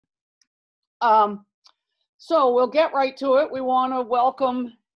So we'll get right to it. We want to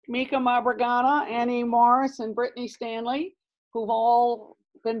welcome Mica Mabragaña, Annie Morris, and Brittany Stanley, who've all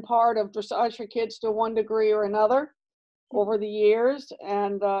been part of Dressage4Kids to one degree or another over the years.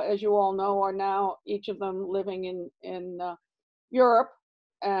 And as you all know, are now each of them living in Europe,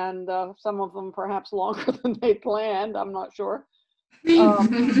 and some of them perhaps longer than they planned, I'm not sure. But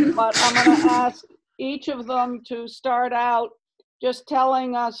I'm going to ask each of them to start out just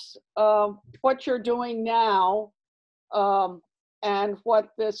telling us what you're doing now and what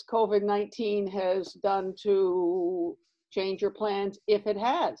this COVID-19 has done to change your plans, if it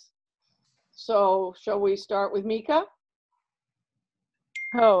has. So shall we start with Mica?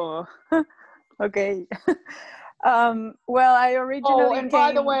 Oh, okay. Well, I originally and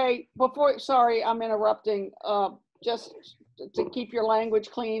by the way, sorry, I'm interrupting. Just to keep your language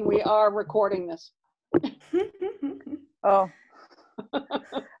clean, we are recording this. Oh.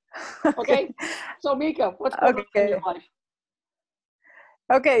 Okay. So Mica, what's going on in your life?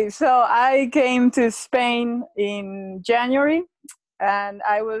 Okay, so I came to Spain in January, and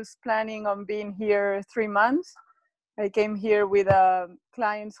I was planning on being here 3 months. I came here with a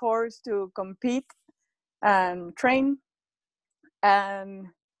client's horse to compete and train. And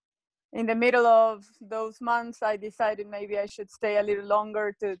in the middle of those months, I decided maybe I should stay a little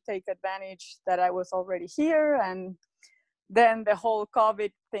longer to take advantage that I was already here. And then the whole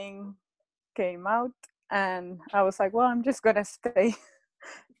COVID thing came out, and I was like, well, I'm just gonna stay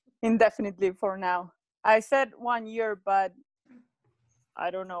indefinitely for now. I said 1 year, but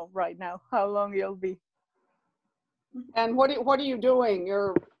I don't know right now how long it'll be. And what are you doing?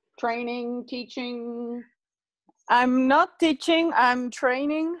 You're training, teaching? I'm not teaching, I'm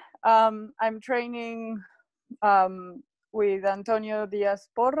training. I'm training with Antonio Diaz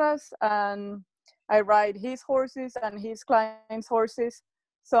Porras, and I ride his horses and his clients' horses.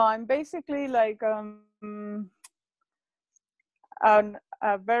 So I'm basically like a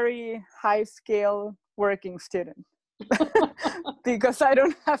very high scale working student because I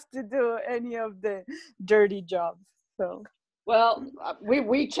don't have to do any of the dirty jobs. So. Well,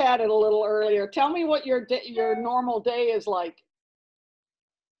 we chatted a little earlier. Tell me what your normal day is like.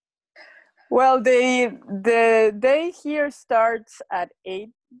 Well, the day here starts at 8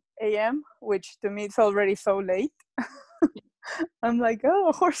 a.m., which to me is already so late. I'm like,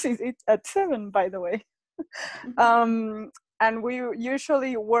 oh, horses eat at 7, by the way. And we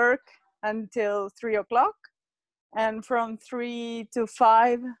usually work until 3 o'clock. And from 3 to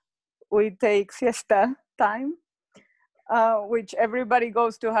 5, we take siesta time, which everybody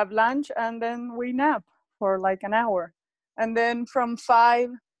goes to have lunch, and then we nap for like an hour. And then from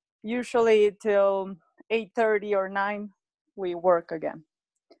 5, usually till 8:30 or 9, we work again.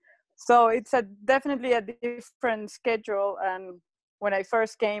 So it's definitely a different schedule. And when I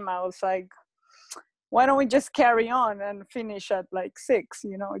first came, I was like, why don't we just carry on and finish at like 6?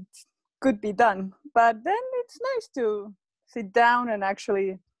 You know, it could be done. But then it's nice to sit down and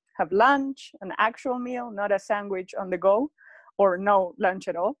actually have lunch, an actual meal, not a sandwich on the go, or no lunch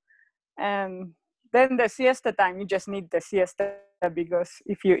at all. And then the siesta time, you just need the siesta, because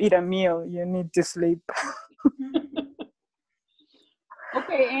if you eat a meal, you need to sleep.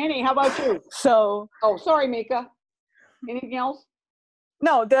 Okay, Annie, how about you? So. Oh, sorry, Mica. Anything else?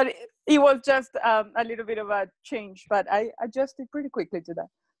 No, it was just a little bit of a change, but I adjusted pretty quickly to that.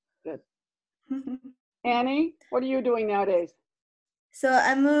 Good. Annie, what are you doing nowadays? So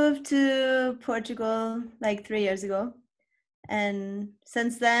I moved to Portugal like 3 years ago. And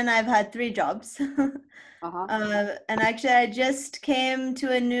since then, I've had 3 jobs. And actually, I just came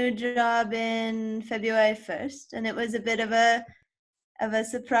to a new job in February 1st, and it was a bit of a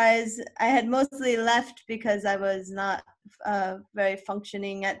surprise. I had mostly left because I was not very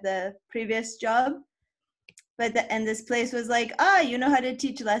functioning at the previous job. But and this place was like, you know how to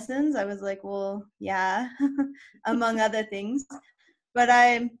teach lessons? I was like, well, yeah, among other things. But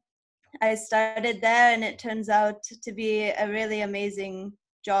I started there, and it turns out to be a really amazing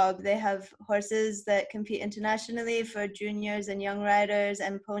job. They have horses that compete internationally for juniors and young riders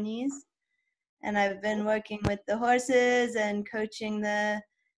and ponies. And I've been working with the horses and coaching the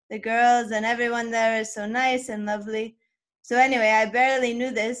girls, and everyone there is so nice and lovely. So anyway, I barely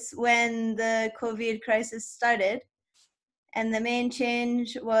knew this when the COVID crisis started. And the main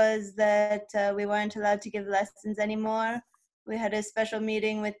change was that we weren't allowed to give lessons anymore. We had a special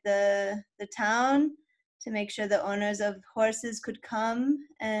meeting with the town to make sure the owners of horses could come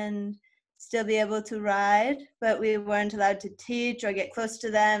and still be able to ride, but we weren't allowed to teach or get close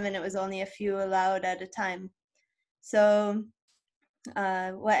to them, and it was only a few allowed at a time. So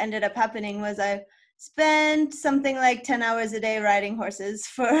what ended up happening was I spent something like 10 hours a day riding horses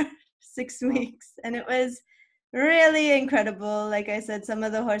for 6 weeks, and it was really incredible. Like I said, some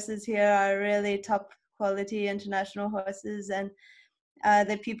of the horses here are really top quality international horses, and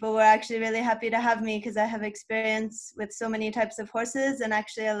the people were actually really happy to have me because I have experience with so many types of horses, and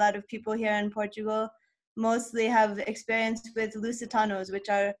actually a lot of people here in Portugal mostly have experience with Lusitanos, which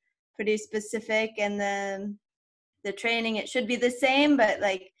are pretty specific, and then the training, it should be the same, but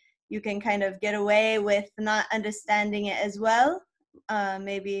like you can kind of get away with not understanding it as well,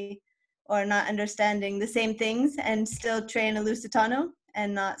 maybe, or not understanding the same things and still train a Lusitano,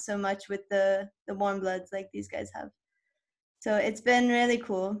 and not so much with the warm bloods like these guys have. So it's been really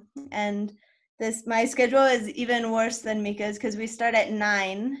cool. And my schedule is even worse than Mica's because we start at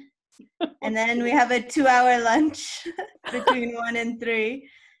 9 and then we have a 2-hour lunch between 1 and 3,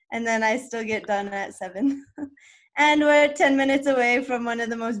 and then I still get done at 7. And we're 10 minutes away from one of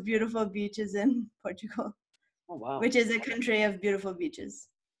the most beautiful beaches in Portugal. Oh, wow. Which is a country of beautiful beaches.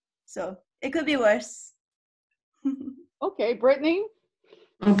 So it could be worse. Okay, Brittany?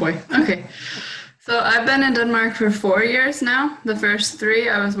 Oh boy, okay. So I've been in Denmark for 4 years now. The first 3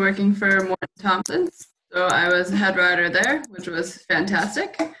 I was working for Morten Thomsen. So I was head rider there, which was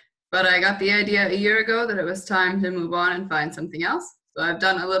fantastic. But I got the idea a year ago that it was time to move on and find something else. So I've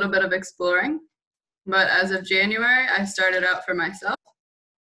done a little bit of exploring. But as of January, I started out for myself.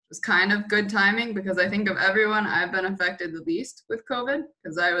 It was kind of good timing because I think of everyone, I've been affected the least with COVID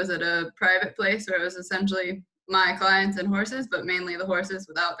because I was at a private place where it was essentially my clients and horses, but mainly the horses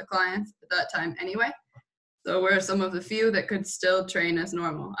without the clients at that time anyway. So we're some of the few that could still train as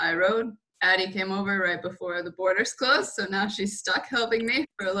normal. I rode. Addie came over right before the borders closed, so now she's stuck helping me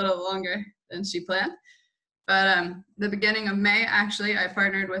for a little longer than she planned. But the beginning of May, actually, I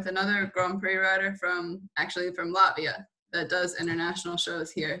partnered with another Grand Prix rider from Latvia that does international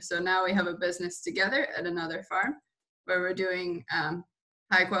shows here. So now we have a business together at another farm where we're doing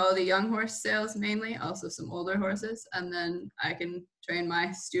high quality young horse sales mainly, also some older horses. And then I can train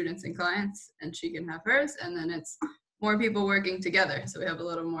my students and clients and she can have hers. And then it's more people working together. So we have a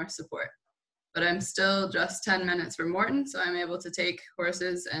little more support. But I'm still just 10 minutes from Morten, so I'm able to take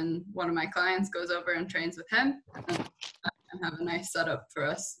horses and one of my clients goes over and trains with him and have a nice setup for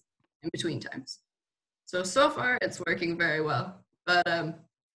us in between times. So far it's working very well. But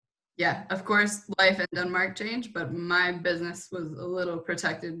yeah, of course, life in Denmark changed, but my business was a little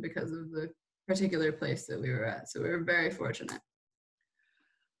protected because of the particular place that we were at. So we were very fortunate.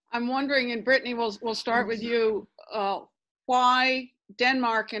 I'm wondering, and Brittany, we'll start with you. Why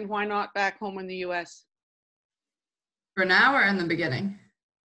Denmark and why not back home in the US? For now or in the beginning?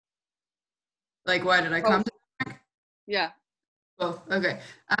 Like, why did I come to Denmark? Yeah. Both, okay.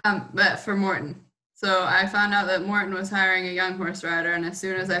 But for Morten. So I found out that Morten was hiring a young horse rider, and as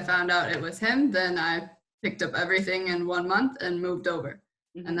soon as I found out it was him, then I picked up everything in 1 month and moved over.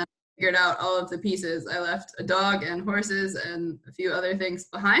 Mm-hmm. And then I figured out all of the pieces. I left a dog and horses and a few other things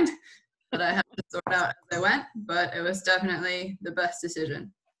behind that I had to sort out as I went, but it was definitely the best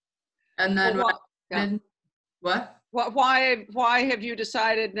decision. And then why have you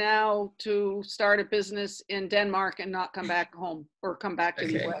decided now to start a business in Denmark and not come back home or come back to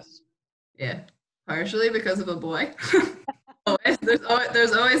the US? Yeah, partially because of a boy.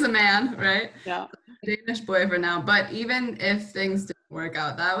 There's always a man, right? Yeah. A Danish boy for now, but even if things didn't work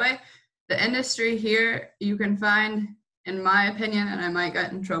out that way, the industry here, you can find, in my opinion, and I might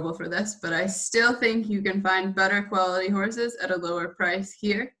get in trouble for this, but I still think you can find better quality horses at a lower price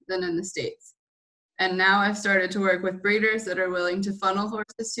here than in the States. And now I've started to work with breeders that are willing to funnel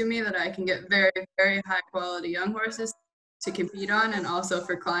horses to me that I can get very, very high quality young horses to compete on and also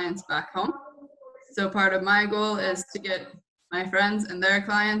for clients back home. So part of my goal is to get my friends and their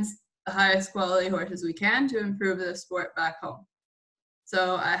clients the highest quality horses we can to improve the sport back home.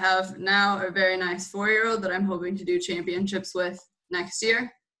 So I have now a very nice 4-year-old that I'm hoping to do championships with next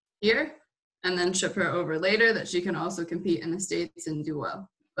year here, and then ship her over later that she can also compete in the States and do well.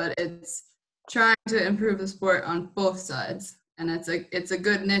 But it's trying to improve the sport on both sides. And it's a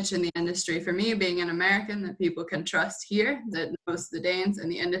good niche in the industry for me, being an American that people can trust here, that knows the Danes and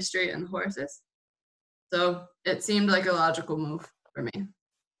the industry and the horses. So it seemed like a logical move for me.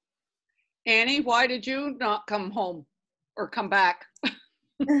 Annie, why did you not come home or come back?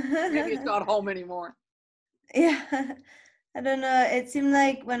 Maybe it's not home anymore. Yeah, I don't know. It seemed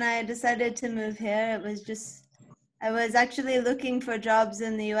like when I decided to move here, it was just, I was actually looking for jobs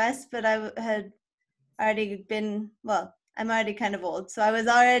in the US, but I had already been, well, I'm already kind of old. So I was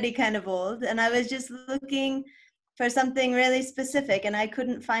already kind of old and I was just looking for something really specific and I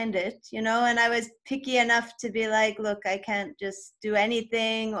couldn't find it, you know, and I was picky enough to be like, look, I can't just do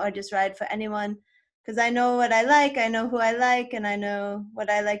anything or just ride for anyone. because I know what I like, I know who I like, and I know what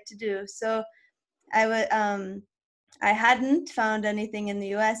I like to do. So I hadn't found anything in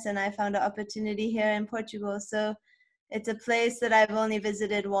the US, and I found an opportunity here in Portugal. So it's a place that I've only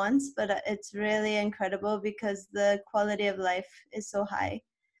visited once, but it's really incredible because the quality of life is so high.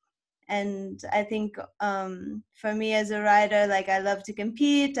 And I think for me as a rider, like I love to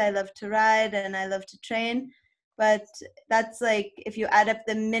compete, I love to ride, and I love to train. But that's like, if you add up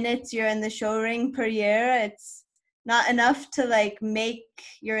the minutes you're in the show ring per year, it's not enough to like make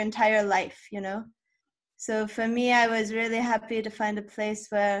your entire life, you know? So for me, I was really happy to find a place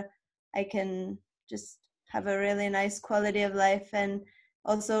where I can just have a really nice quality of life and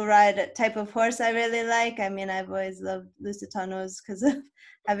also ride a type of horse I really like. I mean, I've always loved Lusitanos because of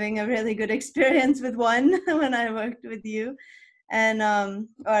having a really good experience with one when I worked with you, and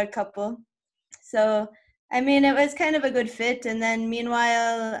or a couple. So I mean, it was kind of a good fit. And then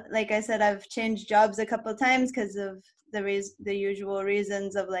meanwhile, like I said, I've changed jobs a couple of times because of the usual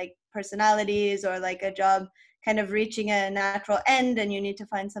reasons of like personalities, or like a job kind of reaching a natural end and you need to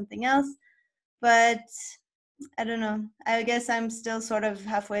find something else. But I don't know. I guess I'm still sort of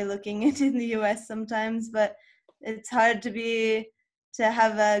halfway looking in the US sometimes, but it's hard to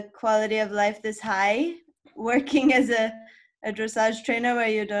have a quality of life this high working as a dressage trainer where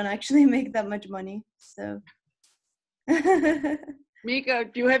you don't actually make that much money. So Mica,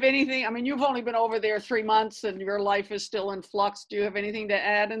 do you have anything? I mean, you've only been over there 3 months and your life is still in flux. Do you have anything to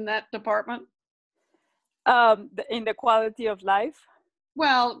add in that department? In the quality of life?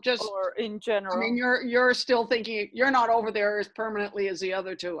 Well, just, or in general? I mean, you're still thinking, you're not over there as permanently as the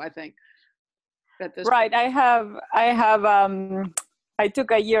other two, I think. At this right. point. I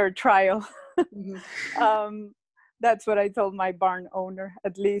took a year trial. Mm-hmm. That's what I told my barn owner,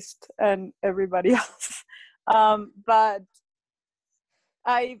 at least, and everybody else. But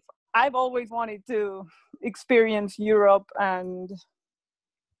I've always wanted to experience Europe, and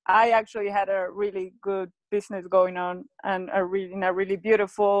I actually had a really good business going on, and in a really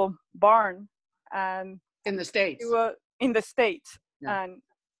beautiful barn, and in the States. It was in the States, yeah. And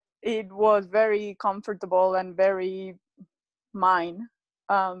it was very comfortable and very mine.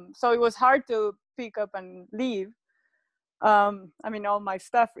 So it was hard to pick up and leave. I mean, all my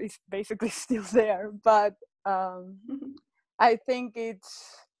stuff is basically still there, but I think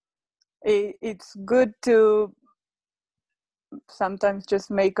it's good to sometimes just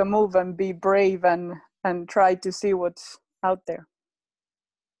make a move and be brave and try to see what's out there.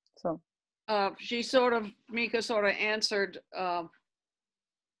 So Mica sort of answered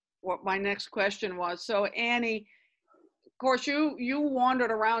what my next question was. So Annie, of course, you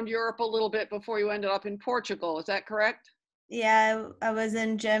wandered around Europe a little bit before you ended up in Portugal. Is that correct? Yeah, I was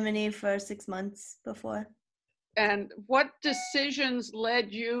in Germany for 6 months before. And what decisions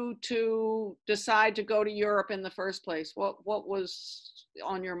led you to decide to go to Europe in the first place? What was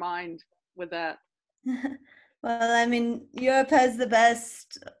on your mind with that? Well, I mean, Europe has the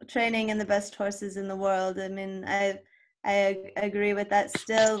best training and the best horses in the world. I mean, I agree with that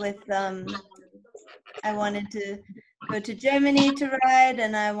still. With I wanted to go to Germany to ride,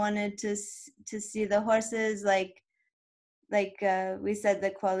 and I wanted to see the horses. Like we said, the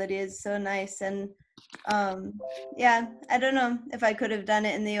quality is so nice. And yeah, I don't know if I could have done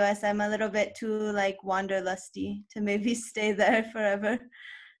it in the US. I'm a little bit too like wanderlusty to maybe stay there forever.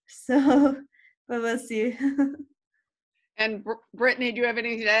 So, but we'll see. And Brittany, do you have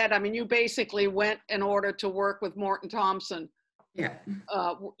anything to add? I mean, you basically went in order to work with Morten Thomsen. Yeah.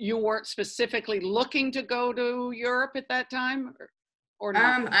 You weren't specifically looking to go to Europe at that time, or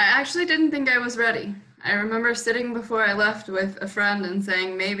not? I actually didn't think I was ready. I remember sitting before I left with a friend and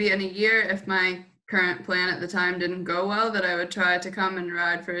saying maybe in a year, if my current plan at the time didn't go well, that I would try to come and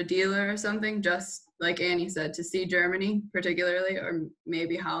ride for a dealer or something, just like Annie said, to see Germany particularly, or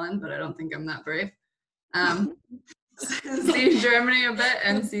maybe Holland, but I don't think I'm that brave. See Germany a bit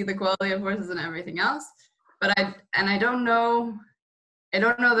and see the quality of horses and everything else. But I don't know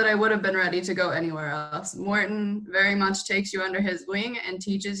that I would have been ready to go anywhere else. Morten very much takes you under his wing and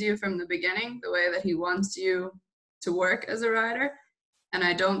teaches you from the beginning the way that he wants you to work as a rider. And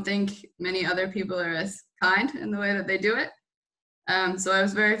I don't think many other people are as kind in the way that they do it. So I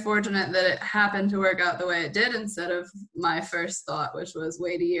was very fortunate that it happened to work out the way it did, instead of my first thought, which was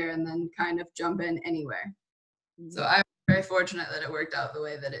wait a year and then kind of jump in anywhere. So I was very fortunate that it worked out the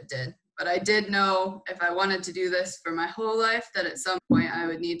way that it did. But I did know if I wanted to do this for my whole life, that at some point I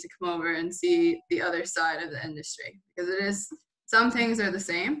would need to come over and see the other side of the industry. Because it is, some things are the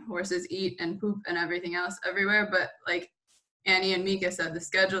same. Horses eat and poop and everything else everywhere. But like Annie and Mica said, the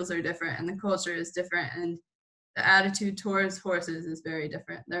schedules are different and the culture is different. And the attitude towards horses is very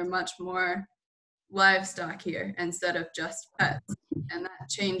different. They're much more livestock here instead of just pets. And that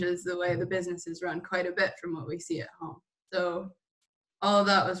changes the way the business is run quite a bit from what we see at home. So all of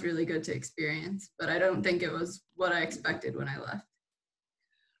that was really good to experience, but I don't think it was what I expected when I left.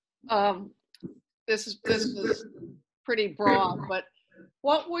 This is pretty broad, but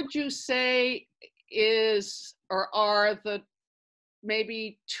what would you say is or are the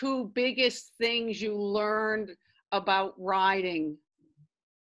maybe two biggest things you learned about riding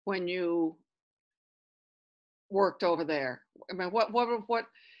when you worked over there? I mean, what,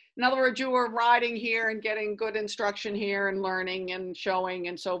 in other words, you were riding here and getting good instruction here and learning and showing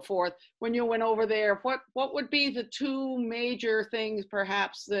and so forth. When you went over there, what would be the two major things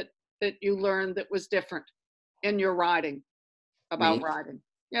perhaps that you learned that was different in your riding, about riding?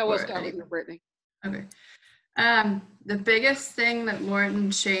 Yeah, we'll start with you, Brittany. Okay. The biggest thing that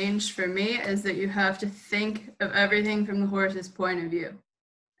Morten changed for me is that you have to think of everything from the horse's point of view,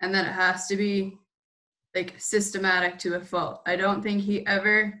 and that it has to be like systematic to a fault. I don't think he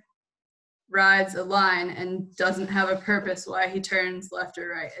ever rides a line and doesn't have a purpose why he turns left or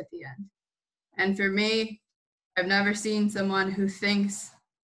right at the end. And for me, I've never seen someone who thinks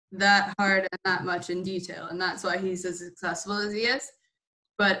that hard and that much in detail, and that's why he's as successful as he is.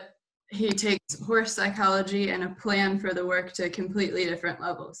 But he takes horse psychology and a plan for the work to a completely different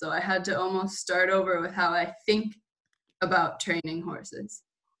level. So I had to almost start over with how I think about training horses.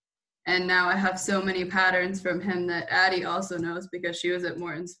 And now I have so many patterns from him that Addie also knows because she was at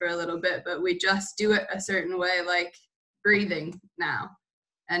Morten's for a little bit, but we just do it a certain way, like breathing now.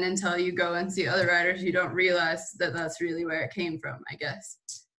 And until you go and see other riders, you don't realize that that's really where it came from, I guess.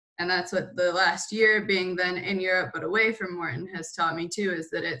 And that's what the last year being then in Europe but away from Morten has taught me too, is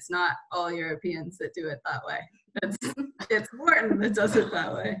that it's not all Europeans that do it that way. It's Morten that does it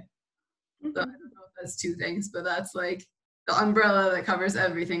that way. So I don't know if that's two things, but that's like the umbrella that covers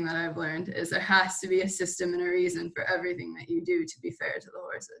everything that I've learned, is there has to be a system and a reason for everything that you do to be fair to the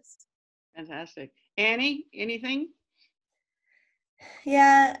horses. Fantastic. Annie, anything?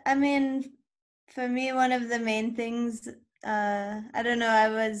 Yeah, I mean, for me, one of the main things, I don't know, I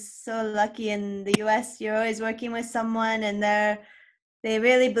was so lucky in the US. You're always working with someone and they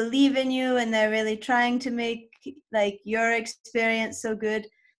really believe in you and they're really trying to make like your experience so good.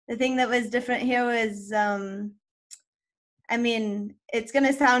 The thing that was different here was, I mean, it's going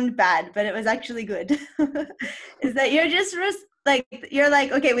to sound bad, but it was actually good, is that you're just you're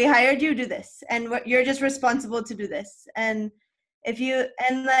like, okay, we hired you, do this. And you're just responsible to do this. And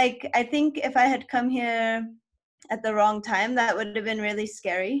like, I think if I had come here at the wrong time, that would have been really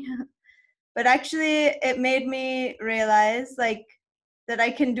scary. But actually it made me realize like that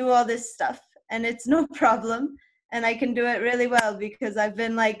I can do all this stuff and it's no problem. And I can do it really well because I've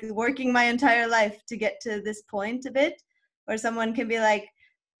been like working my entire life to get to this point a bit where someone can be like,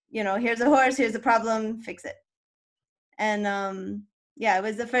 you know, here's a horse, here's a problem, fix it. And yeah, it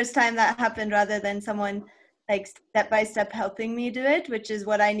was the first time that happened rather than someone like step by step helping me do it, which is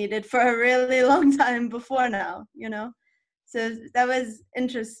what I needed for a really long time before now, you know. So that was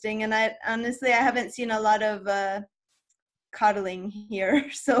interesting. And I honestly haven't seen a lot of coddling here,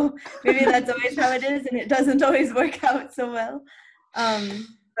 so maybe that's always how it is and it doesn't always work out so well.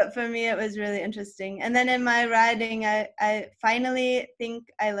 But for me it was really interesting. And then in my riding, I finally think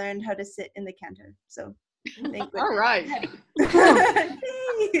I learned how to sit in the canter, so all right.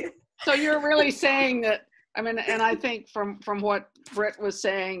 So you're really saying that, I mean, and I think from what Britt was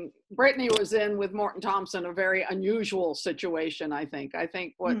saying, Brittany was in with Morten Thomsen a very unusual situation. I think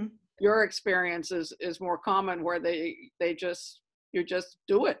what your experience is more common, where you just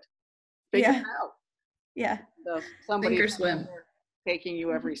do it, figure it out. Yeah. So somebody sink or swim, taking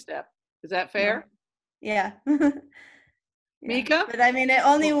you every step. Is that fair? Yeah. Mica? But I mean, it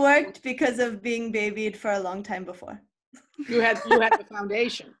only worked because of being babied for a long time before. You had the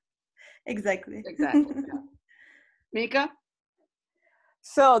foundation. Exactly. Yeah. Mica?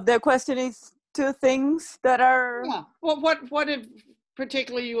 So the question is two things that are... Yeah. Well, what did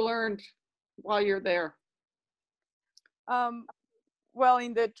particularly you learned while you're there? Well,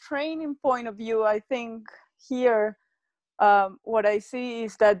 in the training point of view, I think here what I see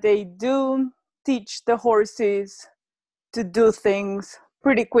is that they do teach the horses to do things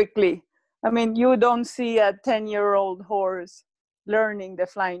pretty quickly. I mean, you don't see a 10-year-old horse learning the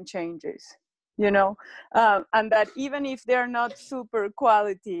flying changes, you know, and that even if they're not super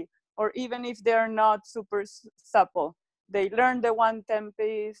quality or even if they're not super supple, they learn the one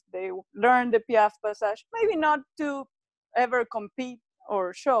tempest, they learn the piaffe passage, maybe not to ever compete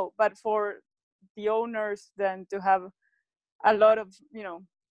or show, but for the owners then to have a lot of, you know,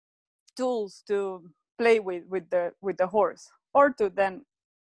 tools to play with the horse, or to then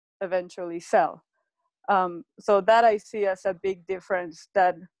eventually sell. So that I see as a big difference,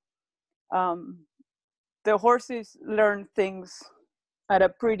 that the horses learn things at a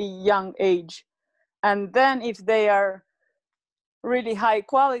pretty young age. And then if they are really high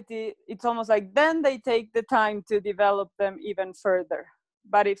quality, it's almost like then they take the time to develop them even further.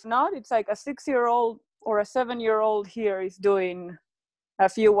 But if not, it's like a 6-year-old or a 7-year-old here is doing a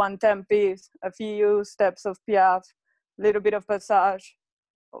few 110Ps, a few steps of piaffe, a little bit of passage,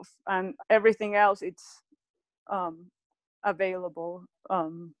 and everything else it's available.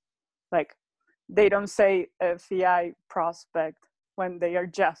 Like they don't say FEI prospect when they are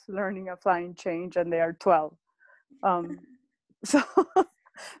just learning a flying change and they are 12.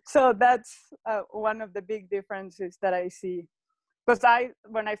 So that's one of the big differences that I see. Because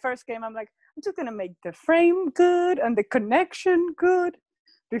when I first came, I'm like, I'm just gonna make the frame good and the connection good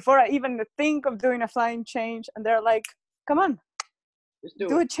before I even think of doing a flying change. And they're like, come on, Just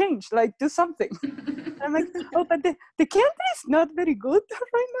do a change, like do something. And I'm like, oh, but the canter is not very good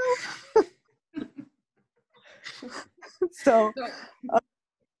right now. So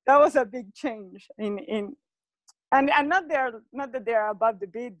that was a big change and not that they're above the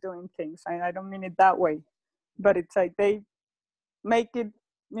beat doing things. I don't mean it that way, but it's like they make it,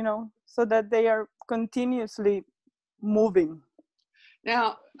 so that they are continuously moving.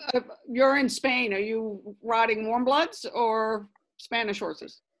 Now, you're in Spain. Are you riding warm bloods or Spanish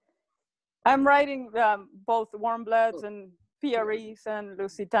horses? I'm riding both warm bloods and PREs and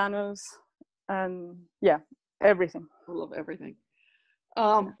Lusitanos and everything. I love everything.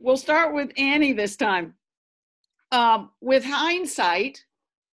 We'll start with Annie this time. With hindsight,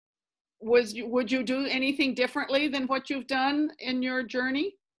 would you do anything differently than what you've done in your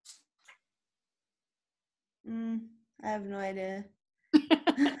journey? I have no idea.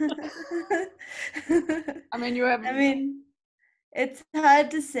 I mean, it's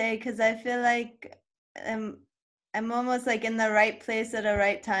hard to say because I feel like I'm almost like in the right place at the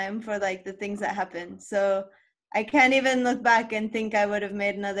right time for like the things that happen. So I can't even look back and think I would have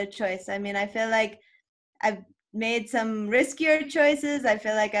made another choice. I mean, I feel like I've made some riskier choices. I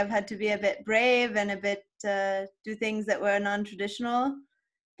feel like I've had to be a bit brave and a bit do things that were non-traditional,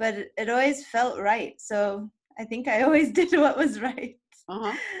 but it always felt right. So I think I always did what was right.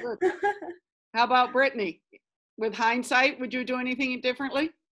 Good. How about Brittany? With hindsight, would you do anything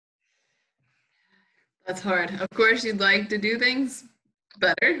differently? That's hard. Of course, you'd like to do things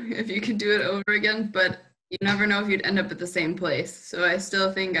better if you could do it over again, but you never know if you'd end up at the same place. So I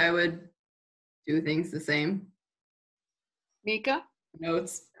still think I would do things the same. Mica?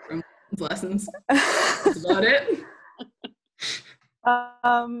 Notes from lessons. That's about it.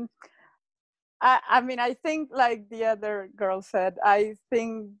 I mean, I think like the other girl said, I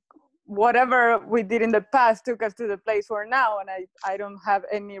think whatever we did in the past took us to the place we're now, and I don't have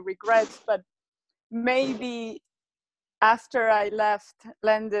any regrets, but maybe after I left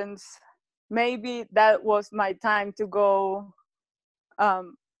Lendon's, maybe that was my time to go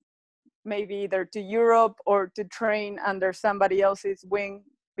maybe either to Europe or to train under somebody else's wing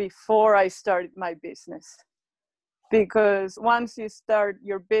before I started my business. Because once you start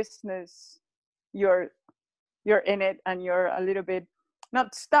your business, you're in it and you're a little bit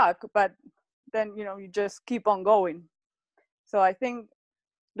not stuck, but then you just keep on going. So I think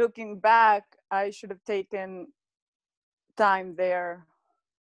looking back, I should have taken time there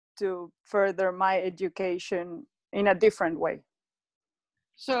to further my education in a different way.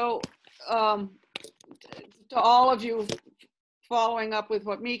 So to all of you, following up with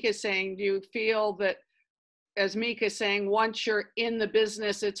what Mica is saying, do you feel that, as Mica is saying, once you're in the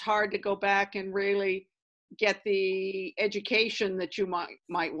business, it's hard to go back and really get the education that you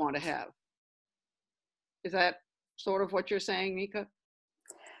might want to have? Is that sort of what you're saying, Mica?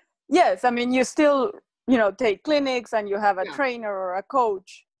 Yes, I mean, you still, take clinics and you have a trainer or a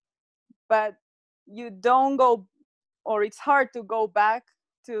coach, but you don't go, or it's hard to go back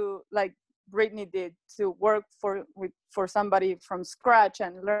to, like Brittany did, to work for somebody from scratch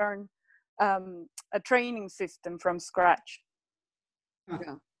and learn a training system from scratch.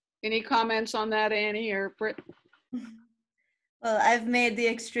 Yeah. Any comments on that, Annie or Britt? Well, I've made the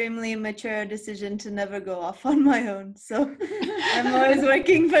extremely mature decision to never go off on my own, so I'm always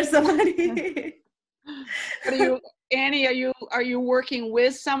working for somebody. Annie, are you working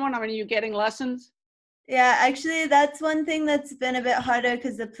with someone? I mean, are you getting lessons? Yeah, actually, that's one thing that's been a bit harder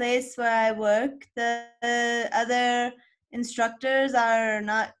because the place where I work, the other instructors are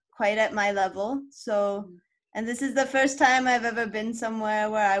not quite at my level. So, and this is the first time I've ever been somewhere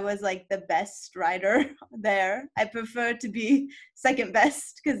where I was like the best rider there. I prefer to be second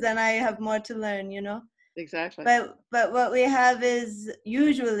best because then I have more to learn, Exactly. But what we have is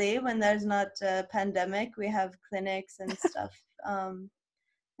usually when there's not a pandemic, we have clinics and stuff.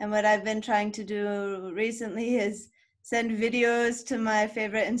 And what I've been trying to do recently is send videos to my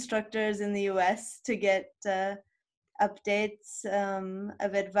favorite instructors in the US to get updates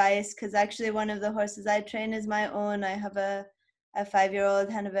of advice, because actually one of the horses I train is my own. I have a 5-year-old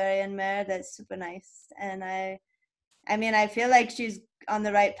Hanoverian mare that's super nice, and I mean, I feel like she's on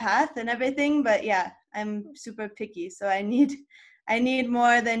the right path and everything, but yeah, I'm super picky, so I need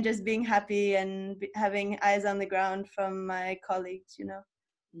more than just being happy and having eyes on the ground from my colleagues, you know.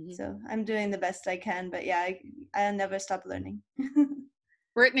 Mm-hmm. So I'm doing the best I can, but yeah, I'll never stop learning.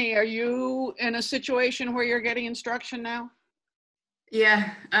 Brittany, are you in a situation where you're getting instruction now?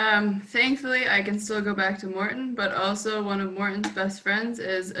 Yeah, thankfully I can still go back to Morten, but also one of Morten's best friends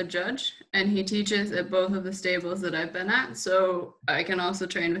is a judge, and he teaches at both of the stables that I've been at, so I can also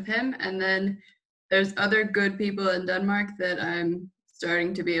train with him. And then there's other good people in Denmark that I'm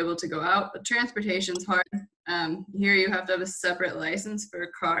starting to be able to go out, but transportation's hard. Here you have to have a separate license for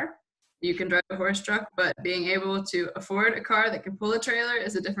a car. You can drive a horse truck, but being able to afford a car that can pull a trailer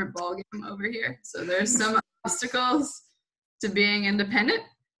is a different ballgame over here. So there's some obstacles to being independent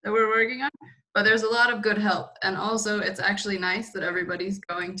that we're working on, but there's a lot of good help. And also it's actually nice that everybody's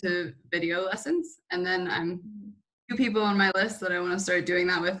going to video lessons. And then I'm 2 people on my list that I want to start doing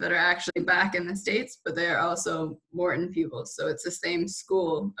that with that are actually back in the States, but they are also Morten pupils. So it's the same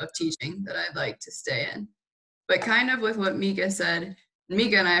school of teaching that I'd like to stay in. But kind of with what Mica said,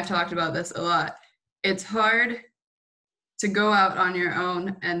 Mica and I have talked about this a lot, it's hard to go out on your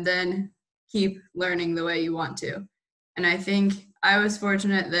own and then keep learning the way you want to. And I think I was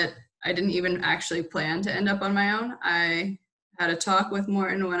fortunate that I didn't even actually plan to end up on my own. I had a talk with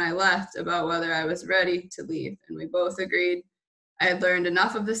Morten when I left about whether I was ready to leave, and we both agreed I had learned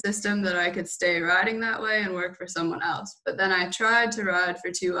enough of the system that I could stay riding that way and work for someone else. But then I tried to ride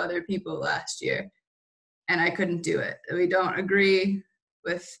for 2 other people last year, and I couldn't do it. We don't agree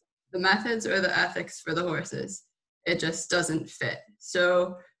with the methods or the ethics for the horses. It just doesn't fit.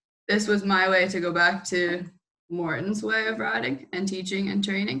 So this was my way to go back to Morten's way of riding and teaching and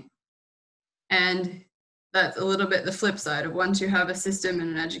training. And that's a little bit the flip side of once you have a system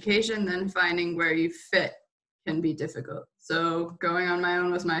and an education, then finding where you fit can be difficult. So going on my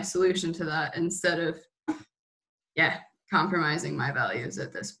own was my solution to that instead of, compromising my values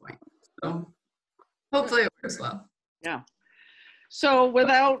at this point. So hopefully it works well. Yeah. So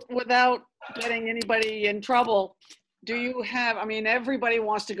without getting anybody in trouble, do you have, I mean, everybody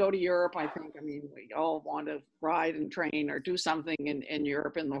wants to go to Europe, I think. I mean, we all want to ride and train or do something in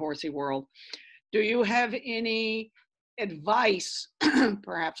Europe, in the horsey world. Do you have any advice,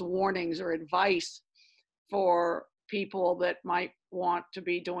 perhaps warnings or advice for people that might want to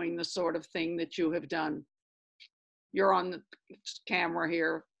be doing the sort of thing that you have done? You're on the camera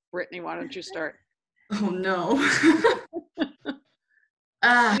here. Brittany, why don't you start? Oh, no.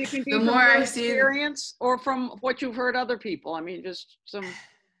 It can be the more I see experience or from what you've heard other people. I mean, just some,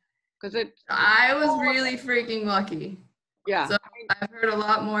 because I was really freaking lucky. Yeah. So I've heard a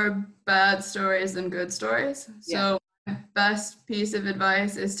lot more bad stories than good stories. So my best piece of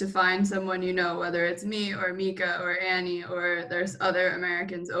advice is to find someone you know, whether it's me or Mica or Annie or there's other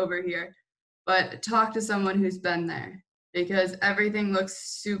Americans over here, but talk to someone who's been there, because everything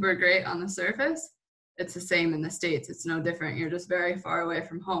looks super great on the surface. It's the same in the States. It's no different. You're just very far away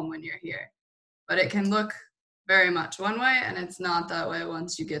from home when you're here. But it can look very much one way, and it's not that way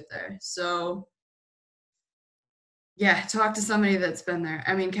once you get there. So yeah, talk to somebody that's been there.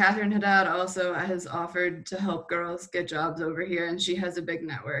 I mean, Catherine Haddad also has offered to help girls get jobs over here, and she has a big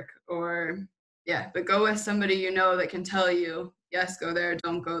network. Or but go with somebody you know that can tell you, yes, go there,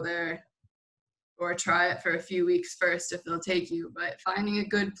 don't go there, or try it for a few weeks first if they'll take you. But finding a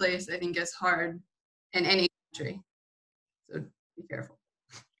good place, I think, is hard in any country. So be careful.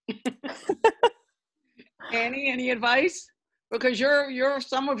 Annie, any advice? Because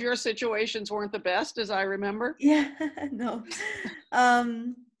some of your situations weren't the best, as I remember. Yeah, no.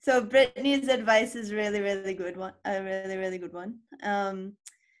 So Brittany's advice is really, really good one. A really, really good one.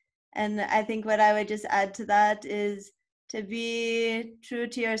 And I think what I would just add to that is to be true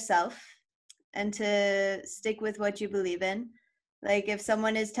to yourself and to stick with what you believe in. Like if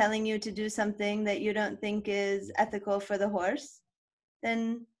someone is telling you to do something that you don't think is ethical for the horse,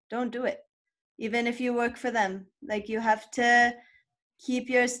 then don't do it. Even if you work for them, like you have to keep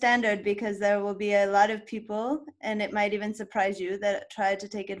your standard, because there will be a lot of people, and it might even surprise you, that try to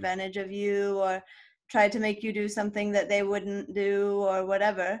take advantage of you or try to make you do something that they wouldn't do or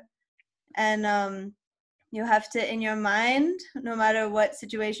whatever. And you have to, in your mind, no matter what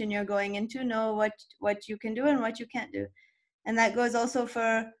situation you're going into, know what you can do and what you can't do. And that goes also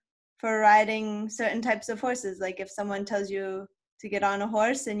for riding certain types of horses. Like if someone tells you to get on a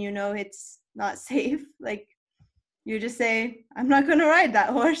horse and you know it's not safe, like you just say, I'm not going to ride that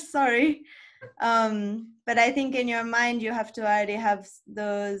horse, sorry. But I think in your mind, you have to already have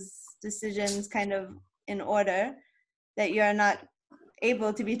those decisions kind of in order, that you're not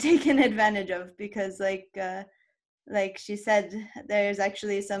able to be taken advantage of, because like she said, there's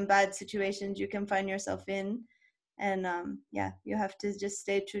actually some bad situations you can find yourself in. And yeah, you have to just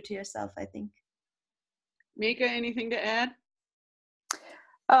stay true to yourself, I think. Mica, anything to add?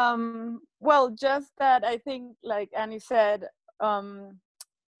 Well, just that I think, like Annie said,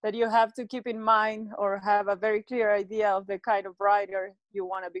 that you have to keep in mind or have a very clear idea of the kind of rider you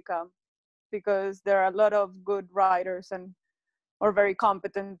want to become, because there are a lot of good riders or very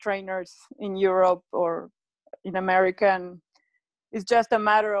competent trainers in Europe or in America, and it's just a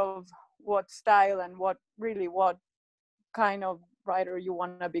matter of what style and what kind of rider you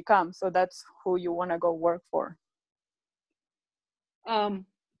want to become. So that's who you want to go work for. Can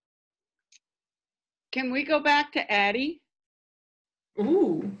we go back to Addie?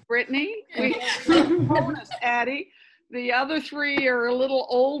 Ooh. Brittany? We have bonus, Addie. The other three are a little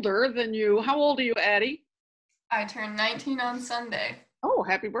older than you. How old are you, Addie? I turned 19 on Sunday. Oh,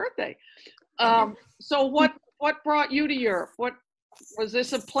 happy birthday. So what brought you to Europe? What was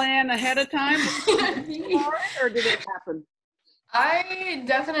this a plan ahead of time? Or did it happen? I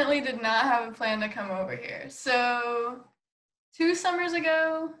definitely did not have a plan to come over here. So 2 summers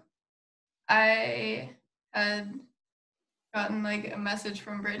ago, I had gotten like a message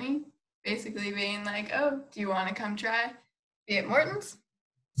from Brittany, basically being like, oh, do you want to come try be at Morten's?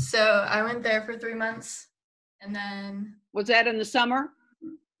 So I went there for 3 months, and then... Was that in the summer?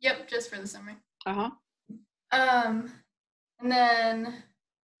 Yep, just for the summer. Uh-huh. And then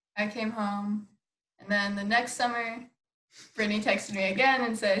I came home, and then the next summer, Brittany texted me again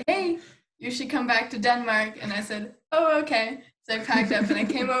and said, hey, you should come back to Denmark. And I said, oh, okay. So I packed up and I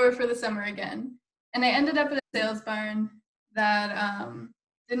came over for the summer again. And I ended up at a sales barn that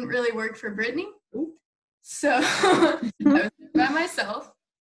didn't really work for Brittany. So I was by myself,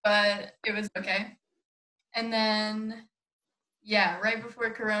 but it was okay. And then, yeah, right before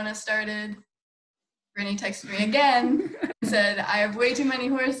Corona started, Brittany texted me again and said, I have way too many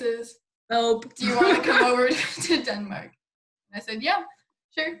horses. Help. Do you want to come over to Denmark? And I said, yeah,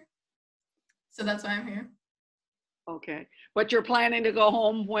 sure. So that's why I'm here. Okay. But you're planning to go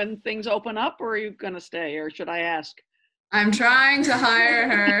home when things open up, or are you going to stay, or should I ask? I'm trying to hire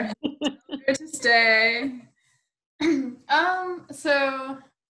her to stay. So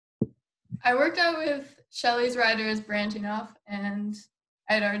I worked out with Shelly's riders branching off, and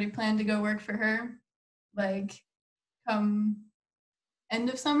I'd already planned to go work for her, like, come end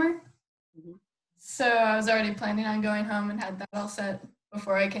of summer. Mm-hmm. So I was already planning on going home and had that all set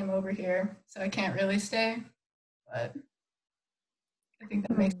before I came over here. So I can't really stay, but I think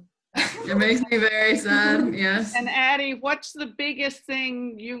that makes it makes me very sad, yes. And Addie, what's the biggest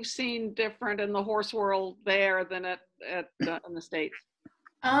thing you've seen different in the horse world there than in the States?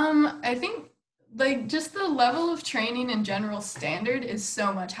 I think like just the level of training in general standard is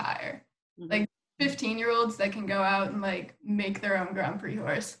so much higher. Mm-hmm. Like 15-year-olds that can go out and like make their own Grand Prix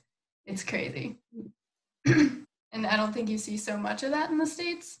horse. It's crazy. And I don't think you see so much of that in the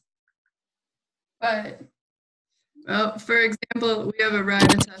States. But well, for example, we have a ride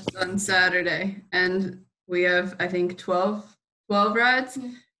test on Saturday, and we have, I think, 12 rides.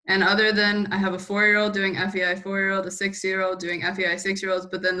 Mm-hmm. And other than, I have a 4-year-old doing FEI 4-year-old, a 6-year-old doing FEI 6-year-olds,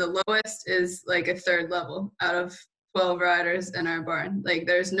 but then the lowest is like a 3rd level out of 12 riders in our barn. Like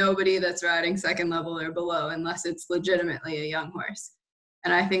there's nobody that's riding 2nd level or below unless it's legitimately a young horse.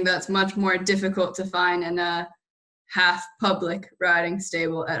 And I think that's much more difficult to find in a half public riding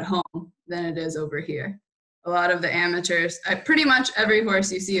stable at home than it is over here. A lot of the amateurs, pretty much every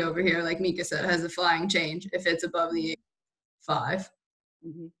horse you see over here, like Mica said, has a flying change if it's above the age of 5.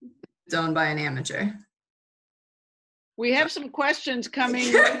 Mm-hmm. It's owned by an amateur. We have some questions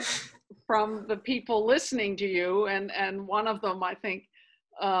coming from the people listening to you, and one of them, I think,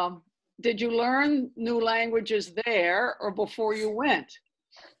 did you learn new languages there or before you went?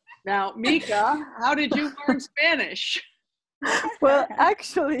 Now, Mica, how did you learn Spanish? Well,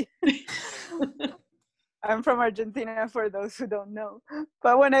 actually, I'm from Argentina, for those who don't know.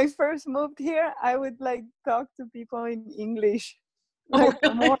 But when I first moved here, I would like talk to people in English. Like,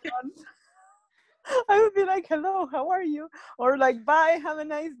 oh, really? I would be like, hello, how are you? Or like, bye, have a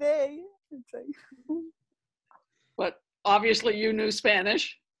nice day. It's like... But obviously you knew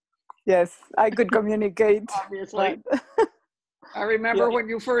Spanish. Yes, I could communicate. Obviously. But I remember yeah. when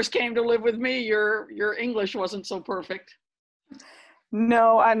you first came to live with me, your English wasn't so perfect.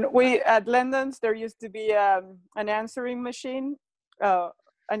 No, and we at Lendon's there used to be an answering machine,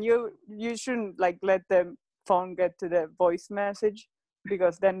 and you shouldn't like let the phone get to the voice message,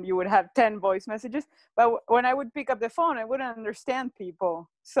 because then you would have 10 voice messages. But when I would pick up the phone, I wouldn't understand people,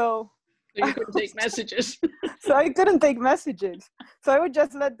 so You couldn't take messages. so I couldn't take messages. So I would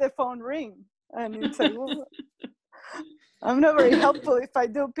just let the phone ring, and it's like, well, I'm not very helpful if I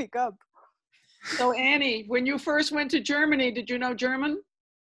do pick up. So Annie, when you first went to Germany, did you know German?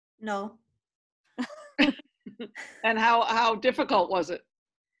 No. And how difficult was it?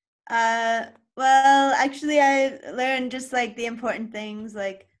 Well, actually, I learned just like the important things,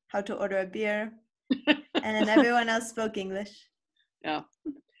 like how to order a beer, and everyone else spoke English. Yeah.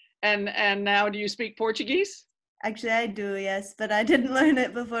 And now do you speak Portuguese? Actually, I do, yes, but I didn't learn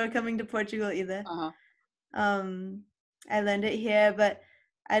it before coming to Portugal either. Uh-huh. I learned it here, but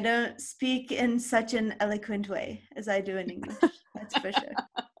I don't speak in such an eloquent way as I do in English. That's for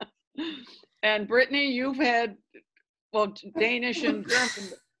sure. And Brittany, you've had, well, Danish and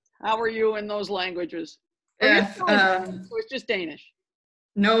German. How are you in those languages? Yeah, So it's just Danish.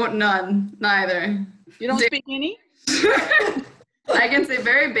 No, none, neither. You don't speak any? I can say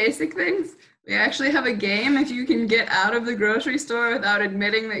very basic things. We actually have a game if you can get out of the grocery store without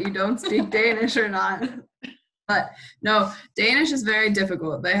admitting that you don't speak Danish or not. But no, Danish is very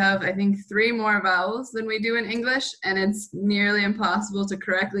difficult. They have, I think, 3 more vowels than we do in English, and it's nearly impossible to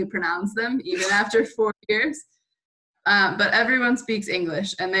correctly pronounce them, even after 4 years. But everyone speaks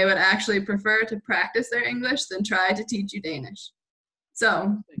English, and they would actually prefer to practice their English than try to teach you Danish.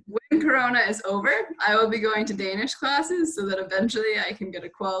 So when Corona is over, I will be going to Danish classes so that eventually I can get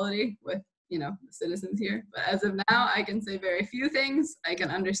equality with, you know, the citizens here. But as of now, I can say very few things. I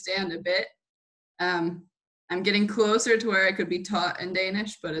can understand a bit. I'm getting closer to where I could be taught in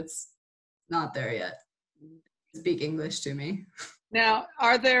Danish, but it's not there yet. Speak English to me. Now,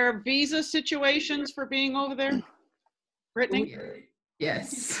 are there visa situations for being over there, Brittany?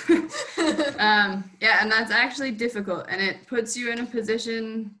 Yes. Yeah, and that's actually difficult, and it puts you in a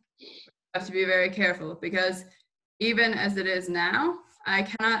position you have to be very careful, because even as it is now, I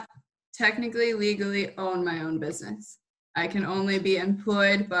cannot technically legally own my own business. I can only be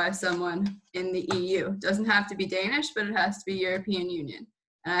employed by someone in the EU. It doesn't have to be Danish, but it has to be European Union.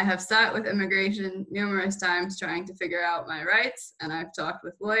 And I have sat with immigration numerous times trying to figure out my rights, and I've talked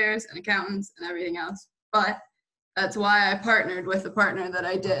with lawyers and accountants and everything else. But that's why I partnered with the partner that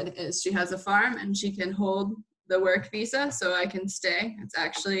I did, is she has a farm and she can hold the work visa so I can stay. It's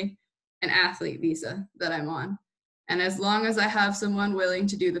actually an athlete visa that I'm on. And as long as I have someone willing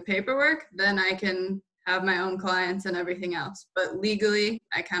to do the paperwork, then I can have my own clients and everything else. But legally,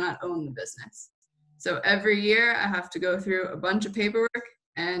 I cannot own the business. So every year I have to go through a bunch of paperwork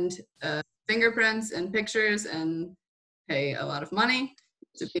and fingerprints and pictures and pay a lot of money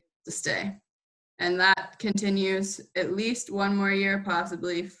to be able to stay. And that continues at least 1 more year,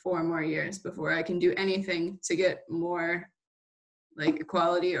 possibly 4 more years before I can do anything to get more like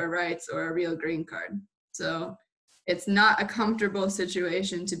equality or rights or a real green card. So it's not a comfortable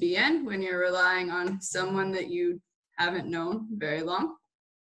situation to be in when you're relying on someone that you haven't known very long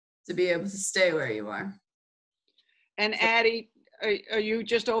to be able to stay where you are. And Addie, are you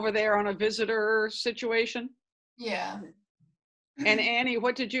just over there on a visitor situation? Yeah. And Annie,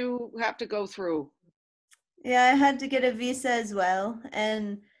 what did you have to go through? Yeah, I had to get a visa as well.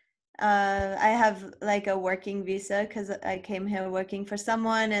 And I have like a working visa because I came here working for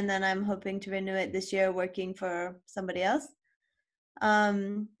someone, and then I'm hoping to renew it this year working for somebody else.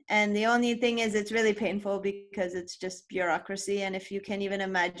 And the only thing is it's really painful because it's just bureaucracy. And if you can even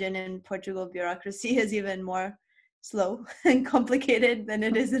imagine, in Portugal, bureaucracy is even more slow and complicated than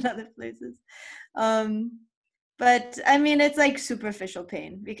it is in other places. But I mean, it's like superficial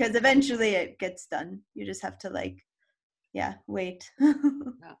pain because eventually it gets done. You just have to like, yeah, wait.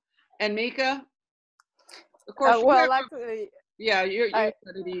 And Mica? Of course, well, actually, yeah, you got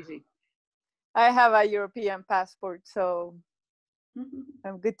it easy. I have a European passport, so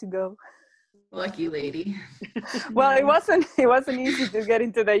I'm good to go. Lucky lady. Well, it wasn't easy to get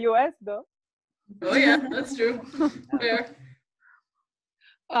into the US though. Oh yeah, that's true. Fair.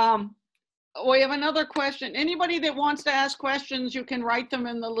 We have another question. Anybody that wants to ask questions, you can write them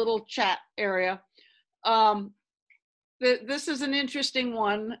in the little chat area. This is an interesting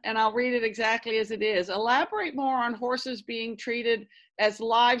one, and I'll read it exactly as it is. Elaborate more on horses being treated as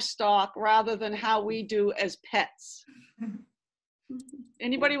livestock rather than how we do as pets.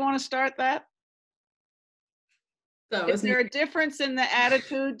 Anybody want to start that? Is there a difference in the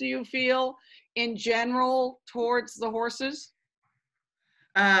attitude, do you feel, in general towards the horses?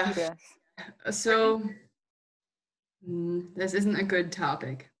 Yes. So this isn't a good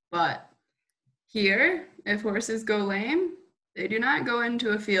topic, but here, if horses go lame, they do not go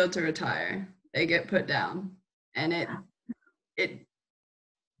into a field to retire. They get put down. And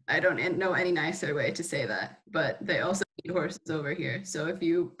I don't know any nicer way to say that, but they also need horses over here. So if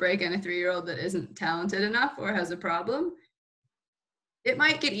you break in a 3-year-old that isn't talented enough or has a problem, it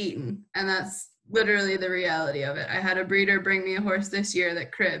might get eaten. And that's literally the reality of it. I had a breeder bring me a horse this year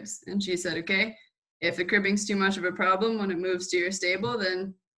that cribs, and she said, okay, if the cribbing's too much of a problem when it moves to your stable,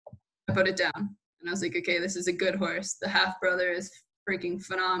 then I put it down. And I was like, okay, this is a good horse. The half brother is freaking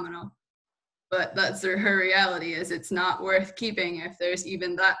phenomenal. But that's her reality, is it's not worth keeping if there's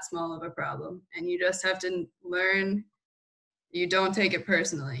even that small of a problem. And you just have to learn, you don't take it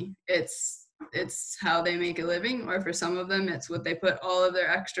personally. It's how they make a living, or for some of them, it's what they put all of their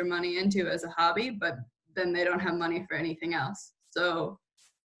extra money into as a hobby, but then they don't have money for anything else. So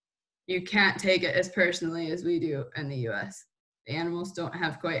you can't take it as personally as we do in the US. The animals don't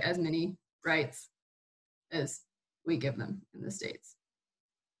have quite as many rights as we give them in the States.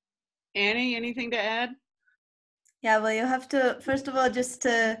 Annie, anything to add? Yeah, well, you have to, first of all, just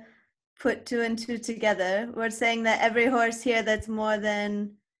to put 2 and 2 together, we're saying that every horse here that's more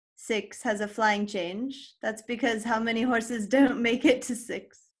than 6 has a flying change. That's because how many horses don't make it to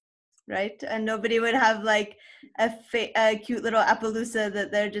 6, right? And nobody would have like a cute little Appaloosa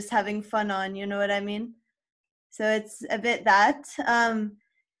that they're just having fun on, you know what I mean? So it's a bit that.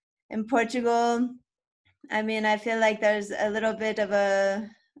 In Portugal, I mean, I feel like there's a little bit of a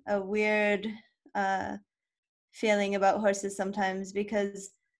weird feeling about horses sometimes,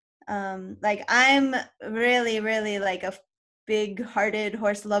 because like I'm really like a big-hearted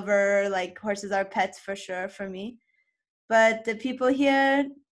horse lover. Like horses are pets for sure for me, but the people here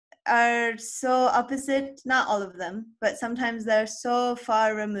are so opposite. Not all of them, but sometimes they're so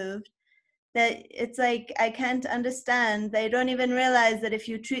far removed that it's like I can't understand. They don't even realize that if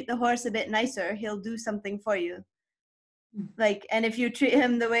you treat the horse a bit nicer, he'll do something for you. Like, and if you treat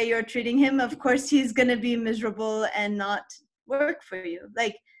him the way you're treating him, of course he's gonna be miserable and not work for you.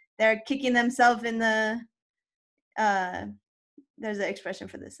 Like, they're kicking themselves in the there's an expression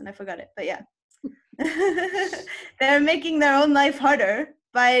for this and I forgot it, but yeah. They're making their own life harder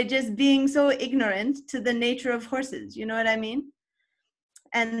by just being so ignorant to the nature of horses, you know what I mean?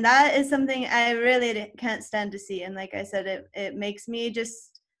 And that is something I really can't stand to see. And like I said, it makes me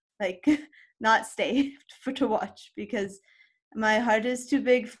just like not stay to watch, because my heart is too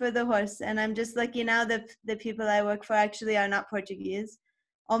big for the horse. And I'm just lucky now that the people I work for actually are not Portuguese.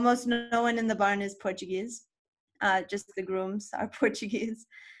 Almost no one in the barn is Portuguese. Just the grooms are Portuguese.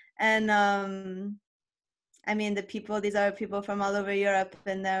 And I mean, these are people from all over Europe,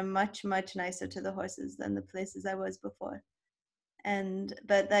 and they're much nicer to the horses than the places I was before. And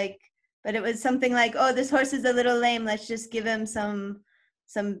but it was something like, oh, this horse is a little lame, let's just give him some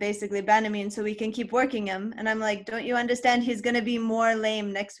basically Banamine so we can keep working him. And I'm like, don't you understand, he's going to be more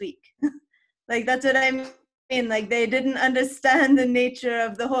lame next week? Like, that's what I mean. Like, they didn't understand the nature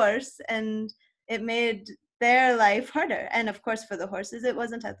of the horse, and it made their life harder. And of course, for the horses, it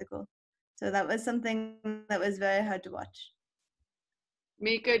wasn't ethical. So that was something that was very hard to watch.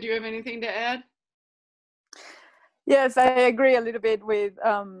 Mica, do you have anything to add? Yes, I agree a little bit with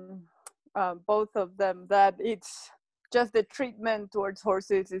both of them, that it's just the treatment towards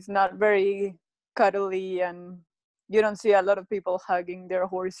horses is not very cuddly, and you don't see a lot of people hugging their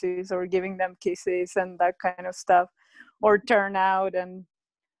horses or giving them kisses and that kind of stuff, or turnout and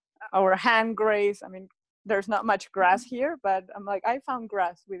or hand graze. I mean, there's not much grass here, but I'm like, I found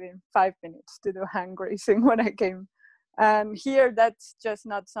grass within 5 minutes to do hand grazing when I came. And here, that's just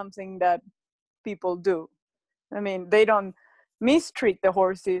not something that people do. I mean, they don't mistreat the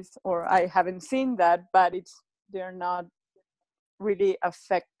horses, or I haven't seen that, but they're not really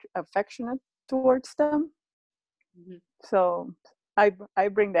affectionate towards them. Mm-hmm. So I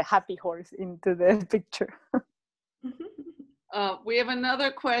bring the happy horse into the picture. We have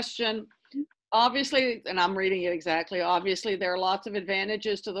another question. Obviously, and I'm reading it exactly, obviously there are lots of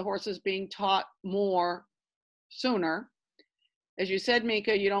advantages to the horses being taught more sooner. As you said,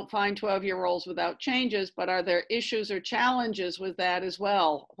 Mica, you don't find 12-year-olds without changes, but are there issues or challenges with that as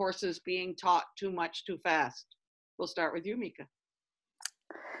well? Horses being taught too much too fast. We'll start with you, Mica.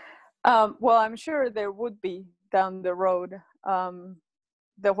 Well, I'm sure there would be down the road.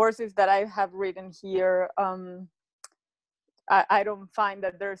 The horses that I have ridden here, I don't find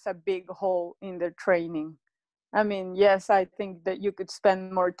that there's a big hole in their training. I mean, yes, I think that you could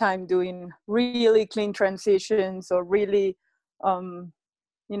spend more time doing really clean transitions or really,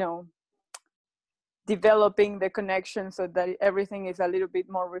 you know, developing the connection so that everything is a little bit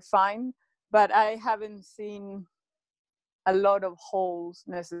more refined. But I haven't seen a lot of holes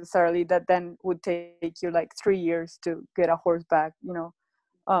necessarily that then would take you like 3 years to get a horse back, you know.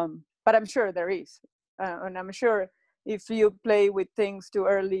 But I'm sure there is. And I'm sure if you play with things too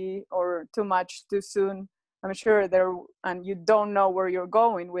early or too much too soon, I'm sure there, and you don't know where you're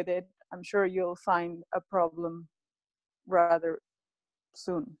going with it, I'm sure you'll find a problem rather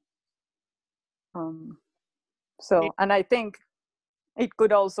soon. So, and I think it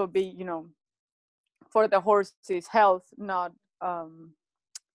could also be, you know, for the horse's health, not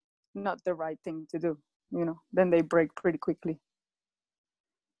the right thing to do, you know, then they break pretty quickly.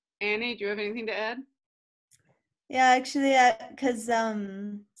 Annie, do you have anything to add? Yeah, actually, because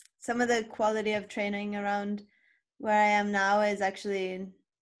some of the quality of training around where I am now is actually,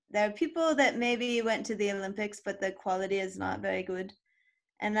 there are people that maybe went to the Olympics, but the quality is not very good.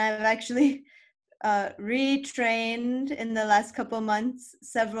 And I've actually retrained in the last couple months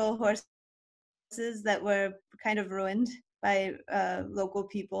several horses that were kind of ruined by local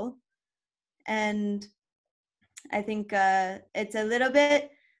people. And I think it's a little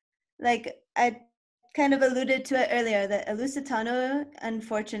bit like, I kind of alluded to it earlier, that a Lusitano,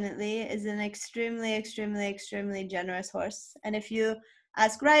 unfortunately, is an extremely, extremely, extremely generous horse. And if you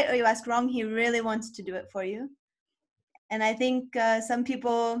ask right or you ask wrong, he really wants to do it for you. And I think some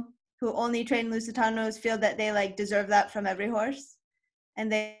people who only train Lusitanos feel that they like deserve that from every horse.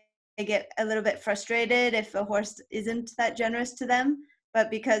 And they get a little bit frustrated if a horse isn't that generous to them. But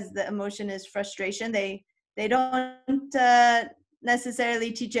because the emotion is frustration, they don't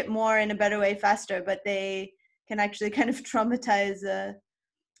necessarily teach it more in a better way faster, but they can actually kind of traumatize a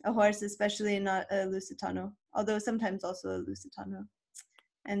horse, especially not a Lusitano, although sometimes also a Lusitano.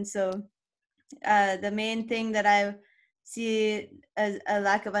 And so the main thing that I see as a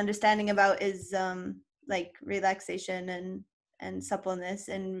lack of understanding about is like relaxation and suppleness,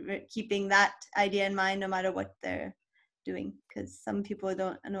 and keeping that idea in mind no matter what they're doing, because some people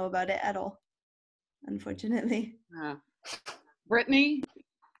don't know about it at all, unfortunately. Brittany,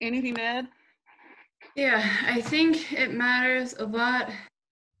 anything to add? Yeah, I think it matters a lot.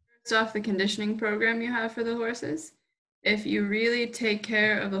 First off, the conditioning program you have for the horses. If you really take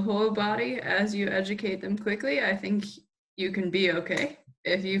care of the whole body as you educate them quickly, I think you can be okay.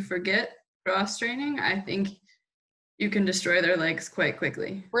 If you forget cross training, I think you can destroy their legs quite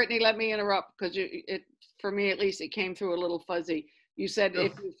quickly. Brittany, let me interrupt, because for me at least, it came through a little fuzzy. You said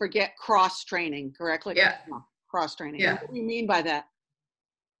if you forget cross training, correctly? Yeah. Cross training. Yeah. What do you mean by that?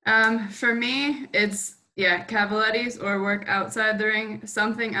 For me, it's cavalettes or work outside the ring,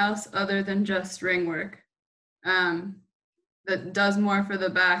 something else other than just ring work. That does more for the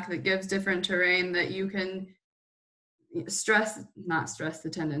back, that gives different terrain, that you can not stress the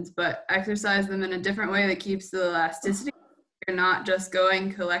tendons, but exercise them in a different way that keeps the elasticity. You're not just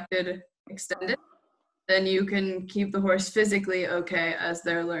going collected, extended, then you can keep the horse physically okay as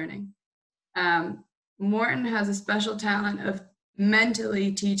they're learning. Morten has a special talent of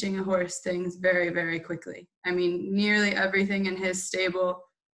mentally teaching a horse things very, very quickly. I mean, nearly everything in his stable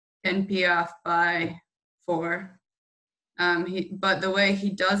can pee off by 4. But the way he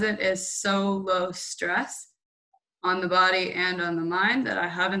does it is so low stress on the body and on the mind that I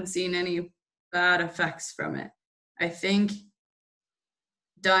haven't seen any bad effects from it. I think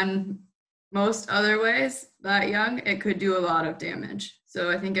done most other ways that young, it could do a lot of damage.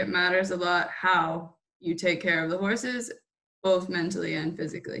 So I think it matters a lot how you take care of the horses, both mentally and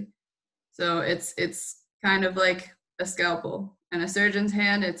physically. So it's kind of like a scalpel. In a surgeon's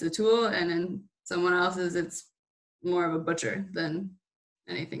hand, it's a tool, and in someone else's, it's more of a butcher than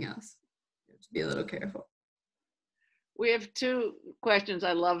anything else. You have to be a little careful. We have 2 questions.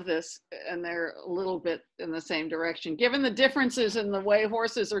 I love this, and they're a little bit in the same direction. Given the differences in the way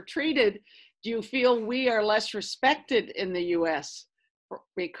horses are treated, do you feel we are less respected in the US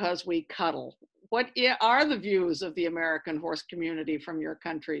because we cuddle? What are the views of the American horse community from your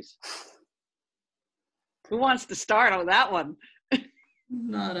countries? Who wants to start on that one?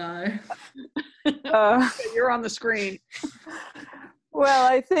 Not I. You're on the screen. Well,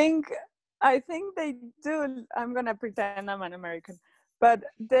 I think they do. I'm gonna pretend I'm an American, but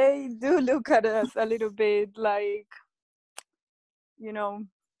they do look at us a little bit like, you know,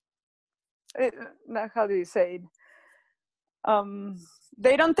 how do you say it?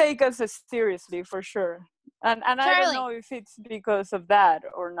 They don't take us as seriously, for sure, and I don't know if it's because of that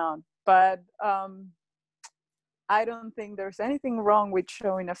or not, but I don't think there's anything wrong with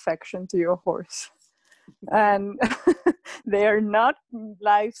showing affection to your horse. and they are not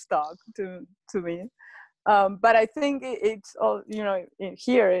livestock to me. But I think it's all, you know,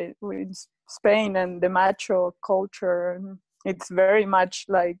 here in Spain and the macho culture, it's very much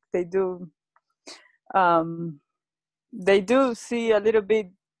like they do see a little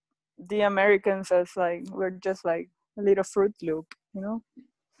bit the Americans as like, we're just like a little Fruit Loop, you know?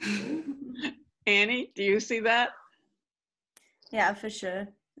 Annie, do you see that? Yeah, for sure.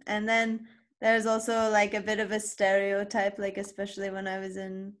 And then there's also like a bit of a stereotype, like especially when I was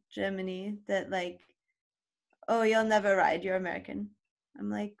in Germany, that like, oh, you'll never ride, you're American. I'm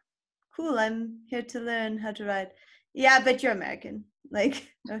like, cool, I'm here to learn how to ride. Yeah, but you're American.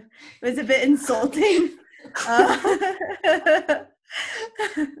 Like, it was a bit insulting.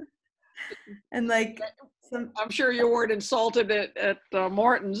 And like, I'm sure you weren't insulted at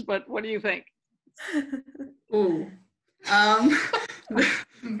Morton's, but what do you think? Ooh.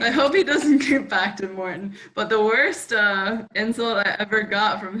 I hope he doesn't get back to Morton. But the worst insult I ever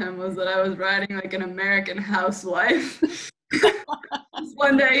got from him was that I was riding like an American housewife.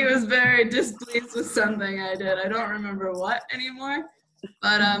 One day he was very displeased with something I did. I don't remember what anymore.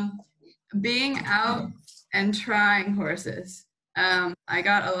 But being out and trying horses. I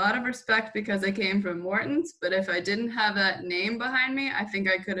got a lot of respect because I came from Morton's, but if I didn't have that name behind me, I think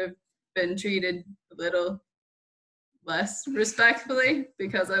I could have been treated a little less respectfully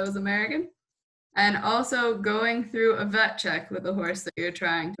because I was American. And also going through a vet check with a horse that you're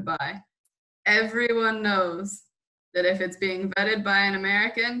trying to buy. Everyone knows that if it's being vetted by an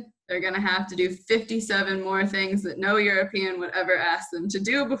American, they're going to have to do 57 more things that no European would ever ask them to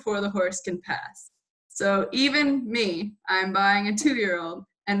do before the horse can pass. So even me, I'm buying a 2-year-old,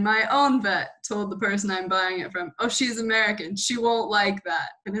 and my own vet told the person I'm buying it from, oh, she's American, she won't like that.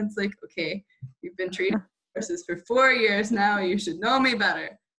 And it's like, okay, you've been treating horses for 4 years now, you should know me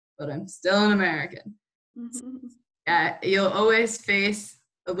better, but I'm still an American. Yeah, you'll always face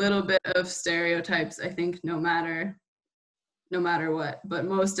a little bit of stereotypes, I think, no matter what, but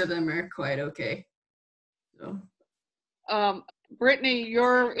most of them are quite okay. So. Brittany,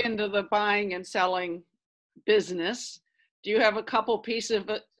 you're into the buying and selling business. Do you have a couple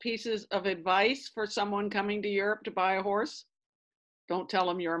pieces of advice for someone coming to Europe to buy a horse? Don't tell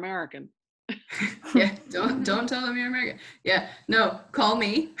them you're American. Yeah, don't tell them you're American. Yeah, no, call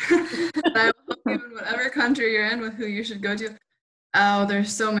me. I will help you in whatever country you're in with who you should go to. Oh,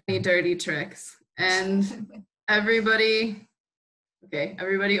 there's so many dirty tricks. And everybody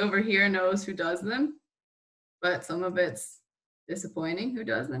over here knows who does them, but some of it's disappointing who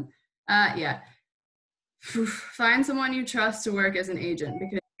does them. Yeah. Find someone you trust to work as an agent,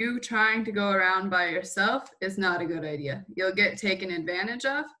 because you trying to go around by yourself is not a good idea. You'll get taken advantage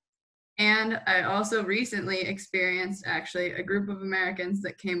of. And I also recently experienced actually a group of Americans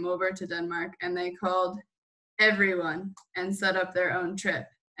that came over to Denmark, and they called everyone and set up their own trip.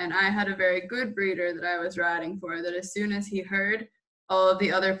 And I had a very good breeder that I was riding for, that as soon as he heard all of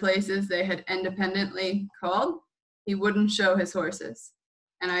the other places they had independently called, he wouldn't show his horses.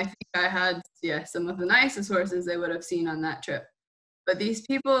 And I think I had, some of the nicest horses they would have seen on that trip. But these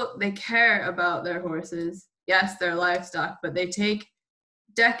people, they care about their horses. Yes, they're livestock, but they take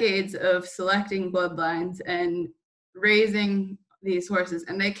decades of selecting bloodlines and raising these horses,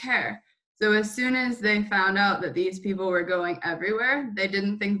 and they care. So as soon as they found out that these people were going everywhere, they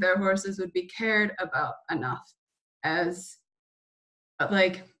didn't think their horses would be cared about enough as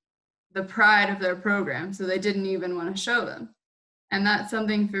like the pride of their program. So they didn't even want to show them. And that's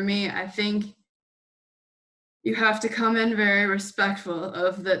something for me, I think you have to come in very respectful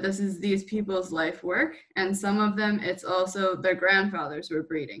of that this is these people's life work. And some of them, it's also their grandfathers were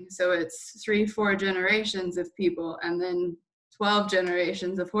breeding. So it's 3-4 generations of people, and then 12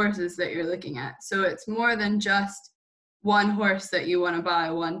 generations of horses that you're looking at. So it's more than just one horse that you want to buy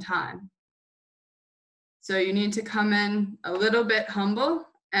one time. So you need to come in a little bit humble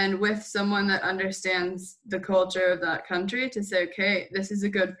and with someone that understands the culture of that country to say, okay, this is a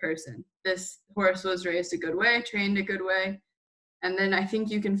good person. This horse was raised a good way, trained a good way. And then I think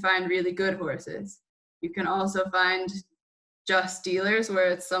you can find really good horses. You can also find just dealers where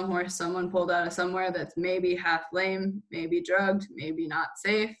it's some horse someone pulled out of somewhere that's maybe half lame, maybe drugged, maybe not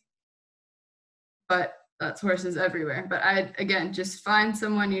safe. But that's horses everywhere. But again, just find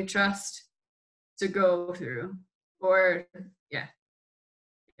someone you trust to go through, or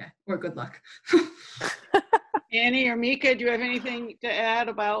or good luck. Annie or Mica, do you have anything to add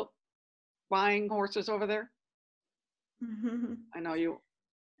about buying horses over there? I know you.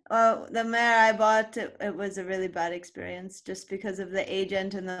 Well, the mare I bought, it was a really bad experience just because of the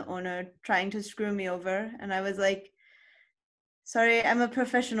agent and the owner trying to screw me over. And I was like sorry, I'm a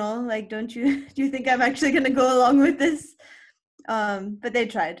professional. Like, do you think I'm actually going to go along with this? But they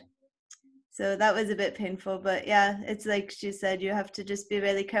tried. So that was a bit painful. But yeah, it's like she said, you have to just be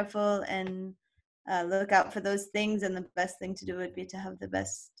really careful and look out for those things. And the best thing to do would be to have the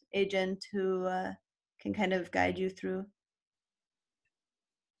best agent who can kind of guide you through.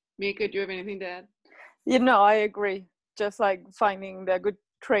 Mica, do you have anything to add? I agree. Just like finding the good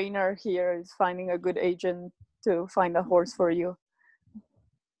trainer here is finding a good agent to find a horse for you.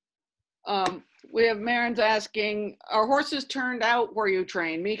 We have Maren's asking, are horses turned out where you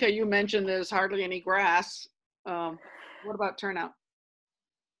train? Mica, you mentioned there's hardly any grass. What about turnout?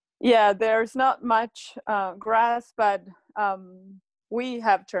 Yeah, there's not much grass, but we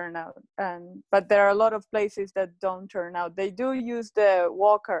have turnout. But there are a lot of places that don't turn out. They do use the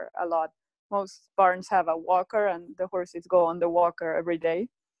walker a lot. Most barns have a walker and the horses go on the walker every day.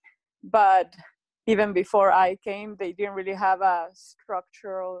 But even before I came, they didn't really have a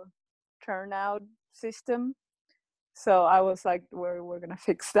structural turnout system. So I was like, we're gonna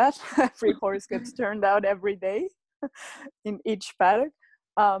fix that. Every horse gets turned out every day in each paddock.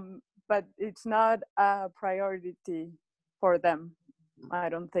 But it's not a priority for them, I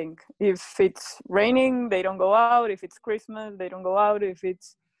don't think. If it's raining, they don't go out. If it's Christmas, they don't go out. If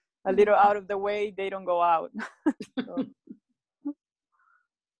it's a little out of the way, they don't go out. So.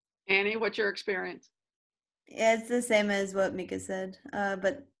 Annie, what's your experience? Yeah, it's the same as what Mica said,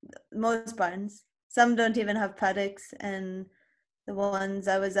 but most barns. Some don't even have paddocks, and the ones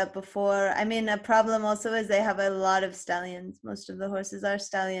I was at before, I mean, a problem also is they have a lot of stallions. Most of the horses are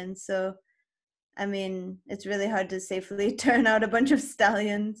stallions, so I mean, it's really hard to safely turn out a bunch of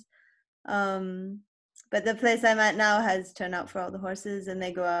stallions. But the place I'm at now has turnout for all the horses, and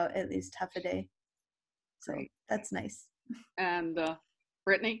they go out at least half a day. So that's nice. And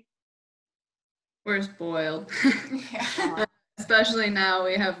Brittany? We're spoiled. Especially now,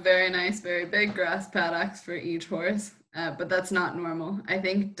 we have very nice, very big grass paddocks for each horse, but that's not normal. I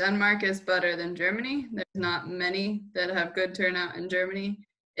think Denmark is better than Germany. There's not many that have good turnout in Germany.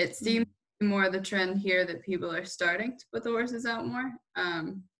 It seems more the trend here that people are starting to put the horses out more,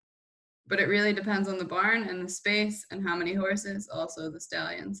 but it really depends on the barn and the space and how many horses, also the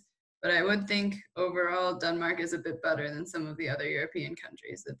stallions. But I would think overall Denmark is a bit better than some of the other European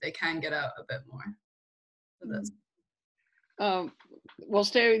countries, that they can get out a bit more. So that's we'll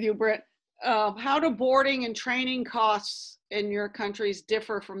stay with you, Britt. How do boarding and training costs in your countries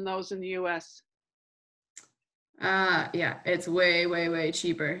differ from those in the US? Yeah, it's way, way, way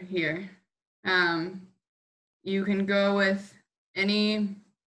cheaper here. You can go with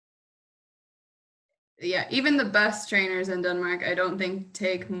even the best trainers in Denmark, I don't think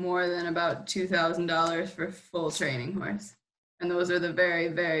take more than about $2,000 for full training horse. And those are the very,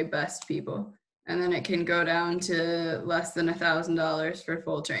 very best people. And then it can go down to less than $1,000 for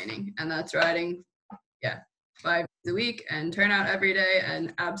full training. And that's riding, 5 days a week and turnout every day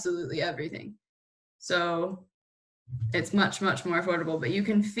and absolutely everything. So it's much, much more affordable. But you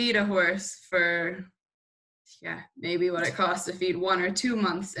can feed a horse for maybe what it costs to feed 1 or 2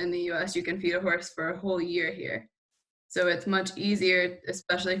 months in the US, you can feed a horse for a whole year here. So it's much easier,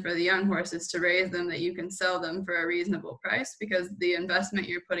 especially for the young horses, to raise them, that you can sell them for a reasonable price, because the investment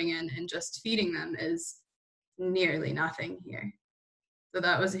you're putting in just feeding them is nearly nothing here. So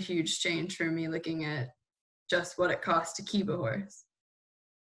that was a huge change for me, looking at just what it costs to keep a horse.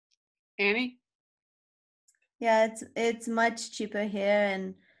 Annie? Yeah, it's much cheaper here,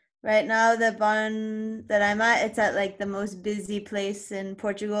 and right now the barn that I'm at, it's at like the most busy place in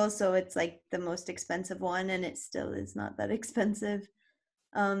Portugal, so it's like the most expensive one, and it still is not that expensive.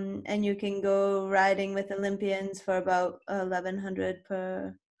 And you can go riding with Olympians for about $1,100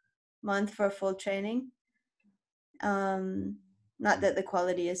 per month for full training. Not that the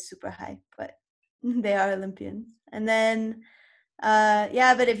quality is super high, but they are Olympians. And then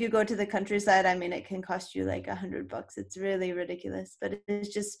but if you go to the countryside, I mean, it can cost you like $100. It's really ridiculous, but it's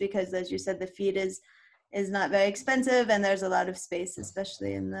just because, as you said, the feed is not very expensive, and there's a lot of space,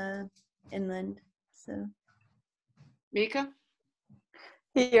 especially in the inland. So, Mica?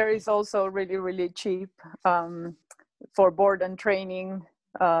 Here is also really, really cheap for board and training.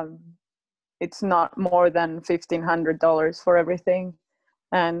 It's not more than $1,500 for everything,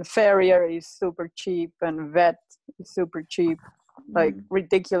 and farrier is super cheap, and vet is super cheap. Like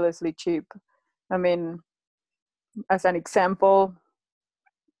ridiculously cheap. I mean, as an example,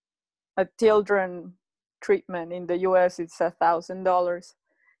 a children treatment in the US is $1,000.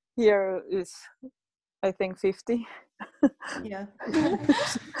 Here is, I think, $50. Yeah.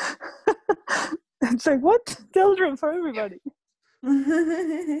 It's like, what? Children for everybody.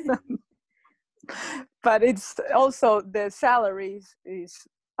 But it's also the salaries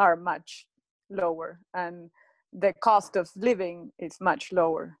are much lower, and the cost of living is much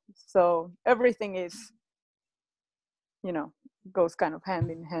lower. So everything is, goes kind of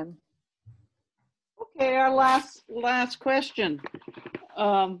hand in hand. Okay, our last question.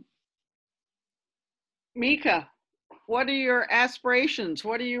 Mica, what are your aspirations?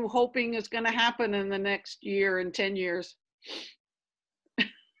 What are you hoping is going to happen in the next year and 10 years?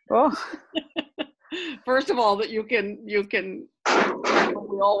 Oh. First of all, that you can, we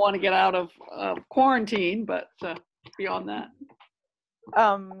all want to get out of quarantine, but beyond that.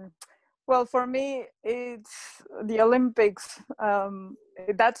 Well, for me, it's the Olympics.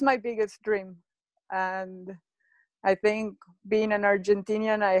 That's my biggest dream. And I think being an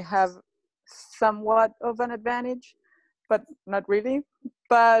Argentinian, I have somewhat of an advantage, but not really.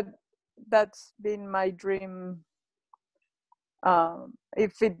 But that's been my dream.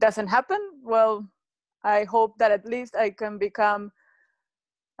 If it doesn't happen, well, I hope that at least I can become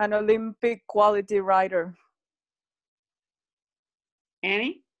an Olympic quality rider.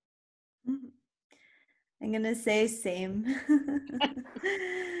 Annie? I'm gonna say same.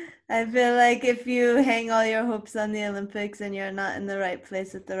 I feel like if you hang all your hopes on the Olympics and you're not in the right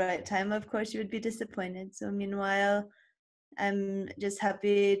place at the right time, of course you would be disappointed. So meanwhile, I'm just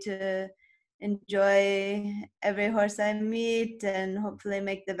happy to enjoy every horse I meet and hopefully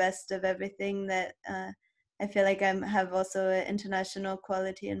make the best of everything that I feel like I have also an international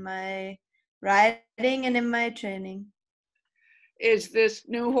quality in my riding and in my training. Is this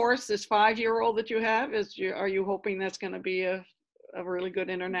new horse, this 5-year-old that you have, are you hoping that's going to be a really good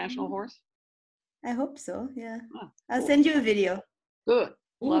international horse? I hope so, yeah. Oh, cool. I'll Cool. send you a video. Good,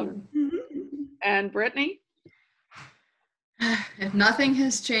 love it. And Brittany? If nothing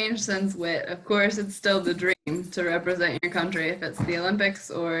has changed since WIT, of course, it's still the dream to represent your country. If it's the Olympics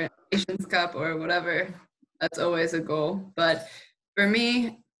or Nations Cup or whatever, that's always a goal. But for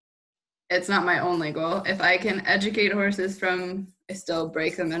me, it's not my only goal. If I can educate horses from, I still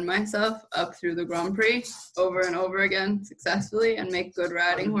break them in myself, up through the Grand Prix over and over again successfully and make good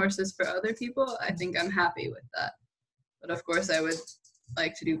riding horses for other people, I think I'm happy with that. But of course, I would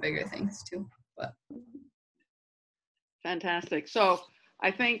like to do bigger things too. But Fantastic. So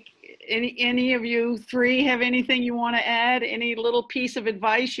I think any of you three have anything you want to add? Any little piece of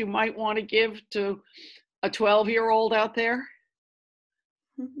advice you might want to give to a 12-year-old out there?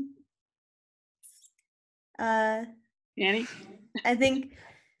 Annie? I think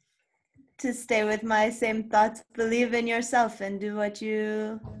to stay with my same thoughts, believe in yourself and do what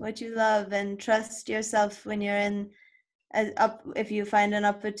you love, and trust yourself when you're in if you find an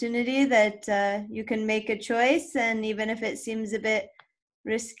opportunity that you can make a choice, and even if it seems a bit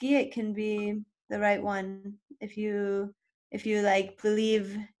risky, it can be the right one if you like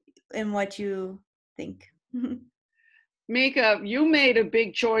believe in what you think. Mica, you made a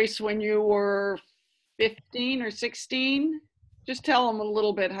big choice when you were 15 or 16. Just tell them a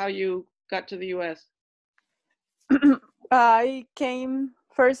little bit how you got to the US. I came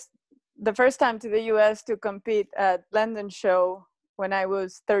the first time to the US to compete at Lendon show when I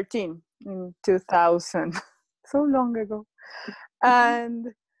was 13 in 2000. So long ago.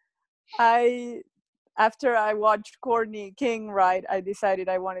 And after I watched Courtney King ride, I decided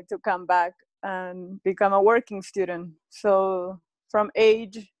I wanted to come back and become a working student. So from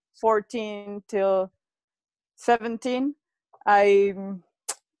age 14 till 17, I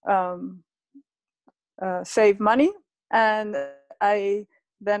saved money, and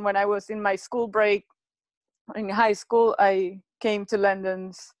then when I was in my school break in high school, I came to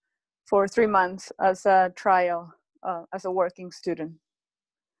Lendon's for 3 months as a trial, as a working student.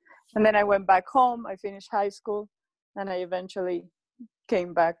 And then I went back home, I finished high school, and I eventually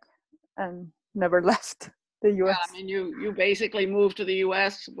came back and never left the US. Yeah, I mean, you basically moved to the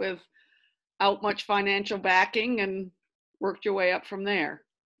US without much financial backing and worked your way up from there.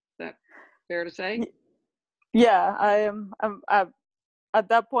 Is that fair to say? Yeah, at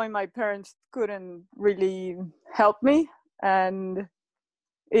that point, my parents couldn't really help me, and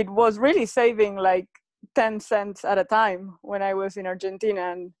it was really saving like 10 cents at a time when I was in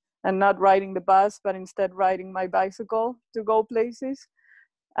Argentina and not riding the bus, but instead riding my bicycle to go places.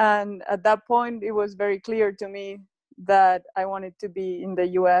 And at that point, it was very clear to me that I wanted to be in the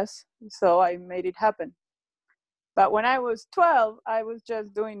US, so I made it happen. But when I was 12, I was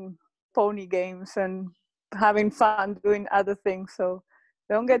just doing pony games and having fun doing other things. So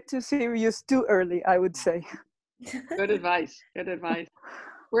don't get too serious too early, I would say. Good advice. Good advice.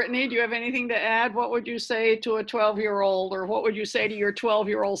 Brittany, do you have anything to add? What would you say to a 12-year-old, or what would you say to your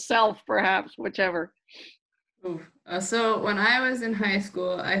 12-year-old self, perhaps, whichever? So when I was in high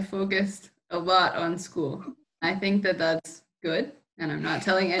school, I focused a lot on school. I think that that's good, and I'm not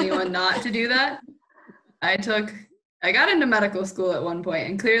telling anyone not to do that. I got into medical school at one point,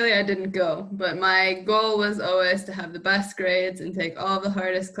 and clearly I didn't go, but my goal was always to have the best grades and take all the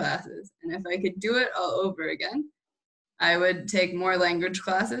hardest classes. And if I could do it all over again, I would take more language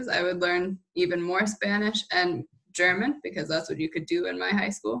classes. I would learn even more Spanish and German, because that's what you could do in my high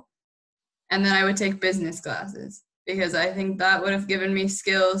school. And then I would take business classes, because I think that would have given me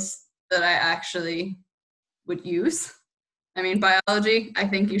skills that I actually would use. I mean, biology, I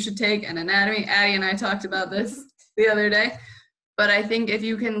think you should take, and anatomy. Addie and I talked about this the other day. But I think if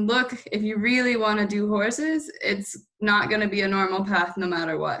you really want to do horses, it's not going to be a normal path no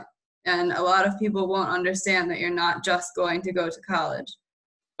matter what. And a lot of people won't understand that you're not just going to go to college,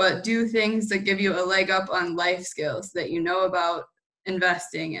 but do things that give you a leg up on life skills, that you know about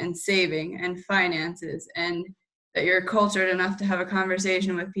investing and saving and finances, and that you're cultured enough to have a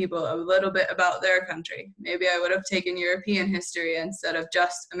conversation with people a little bit about their country. Maybe I would have taken European history instead of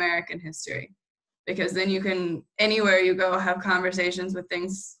just American history, because then you can, anywhere you go, have conversations with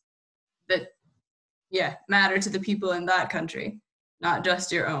things that, matter to the people in that country, not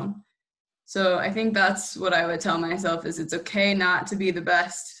just your own. So I think that's what I would tell myself, is it's okay not to be the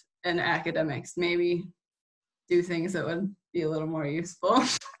best in academics. Maybe do things that would be a little more useful in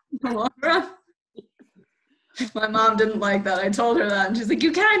the long run. My mom didn't like that. I told her that, and she's like,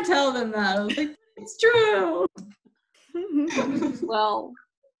 you can't tell them that. I was like, it's true. Well,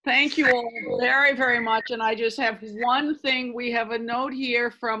 thank you all very, very much. And I just have one thing. We have a note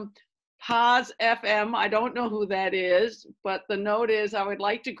here from Paz FM. I don't know who that is, but the note is, I would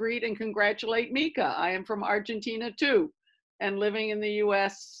like to greet and congratulate Mica. I am from Argentina too, and living in the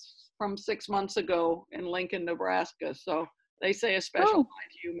US from 6 months ago in Lincoln, Nebraska. So they say a special hi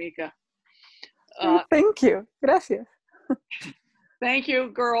to you, Mica. Thank you. Gracias. Thank you,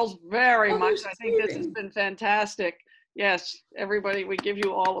 girls, very much. I think this has been fantastic. Yes, everybody, we give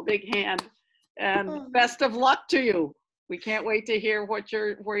you all a big hand, and best of luck to you. We can't wait to hear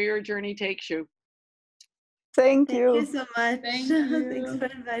where your journey takes you. Thank you. Thank you so much. Thank you. Thanks for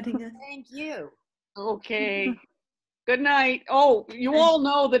inviting us. Thank you. Okay. Good night. Oh, you all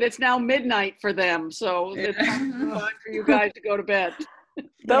know that it's now midnight for them, so it's time for you guys to go to bed.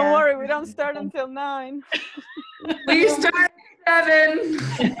 Don't worry, we don't start until 9. We start at 7.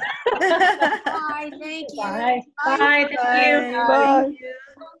 Bye. Thank you. Bye. Bye. Thank you.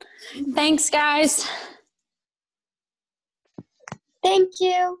 Bye. Thanks, guys. Thank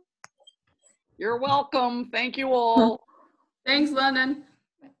you. You're welcome. Thank you all. Thanks, London.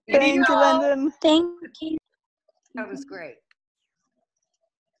 Thank you, Lendon. Thank you. That was great.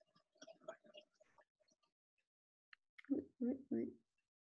 Wait.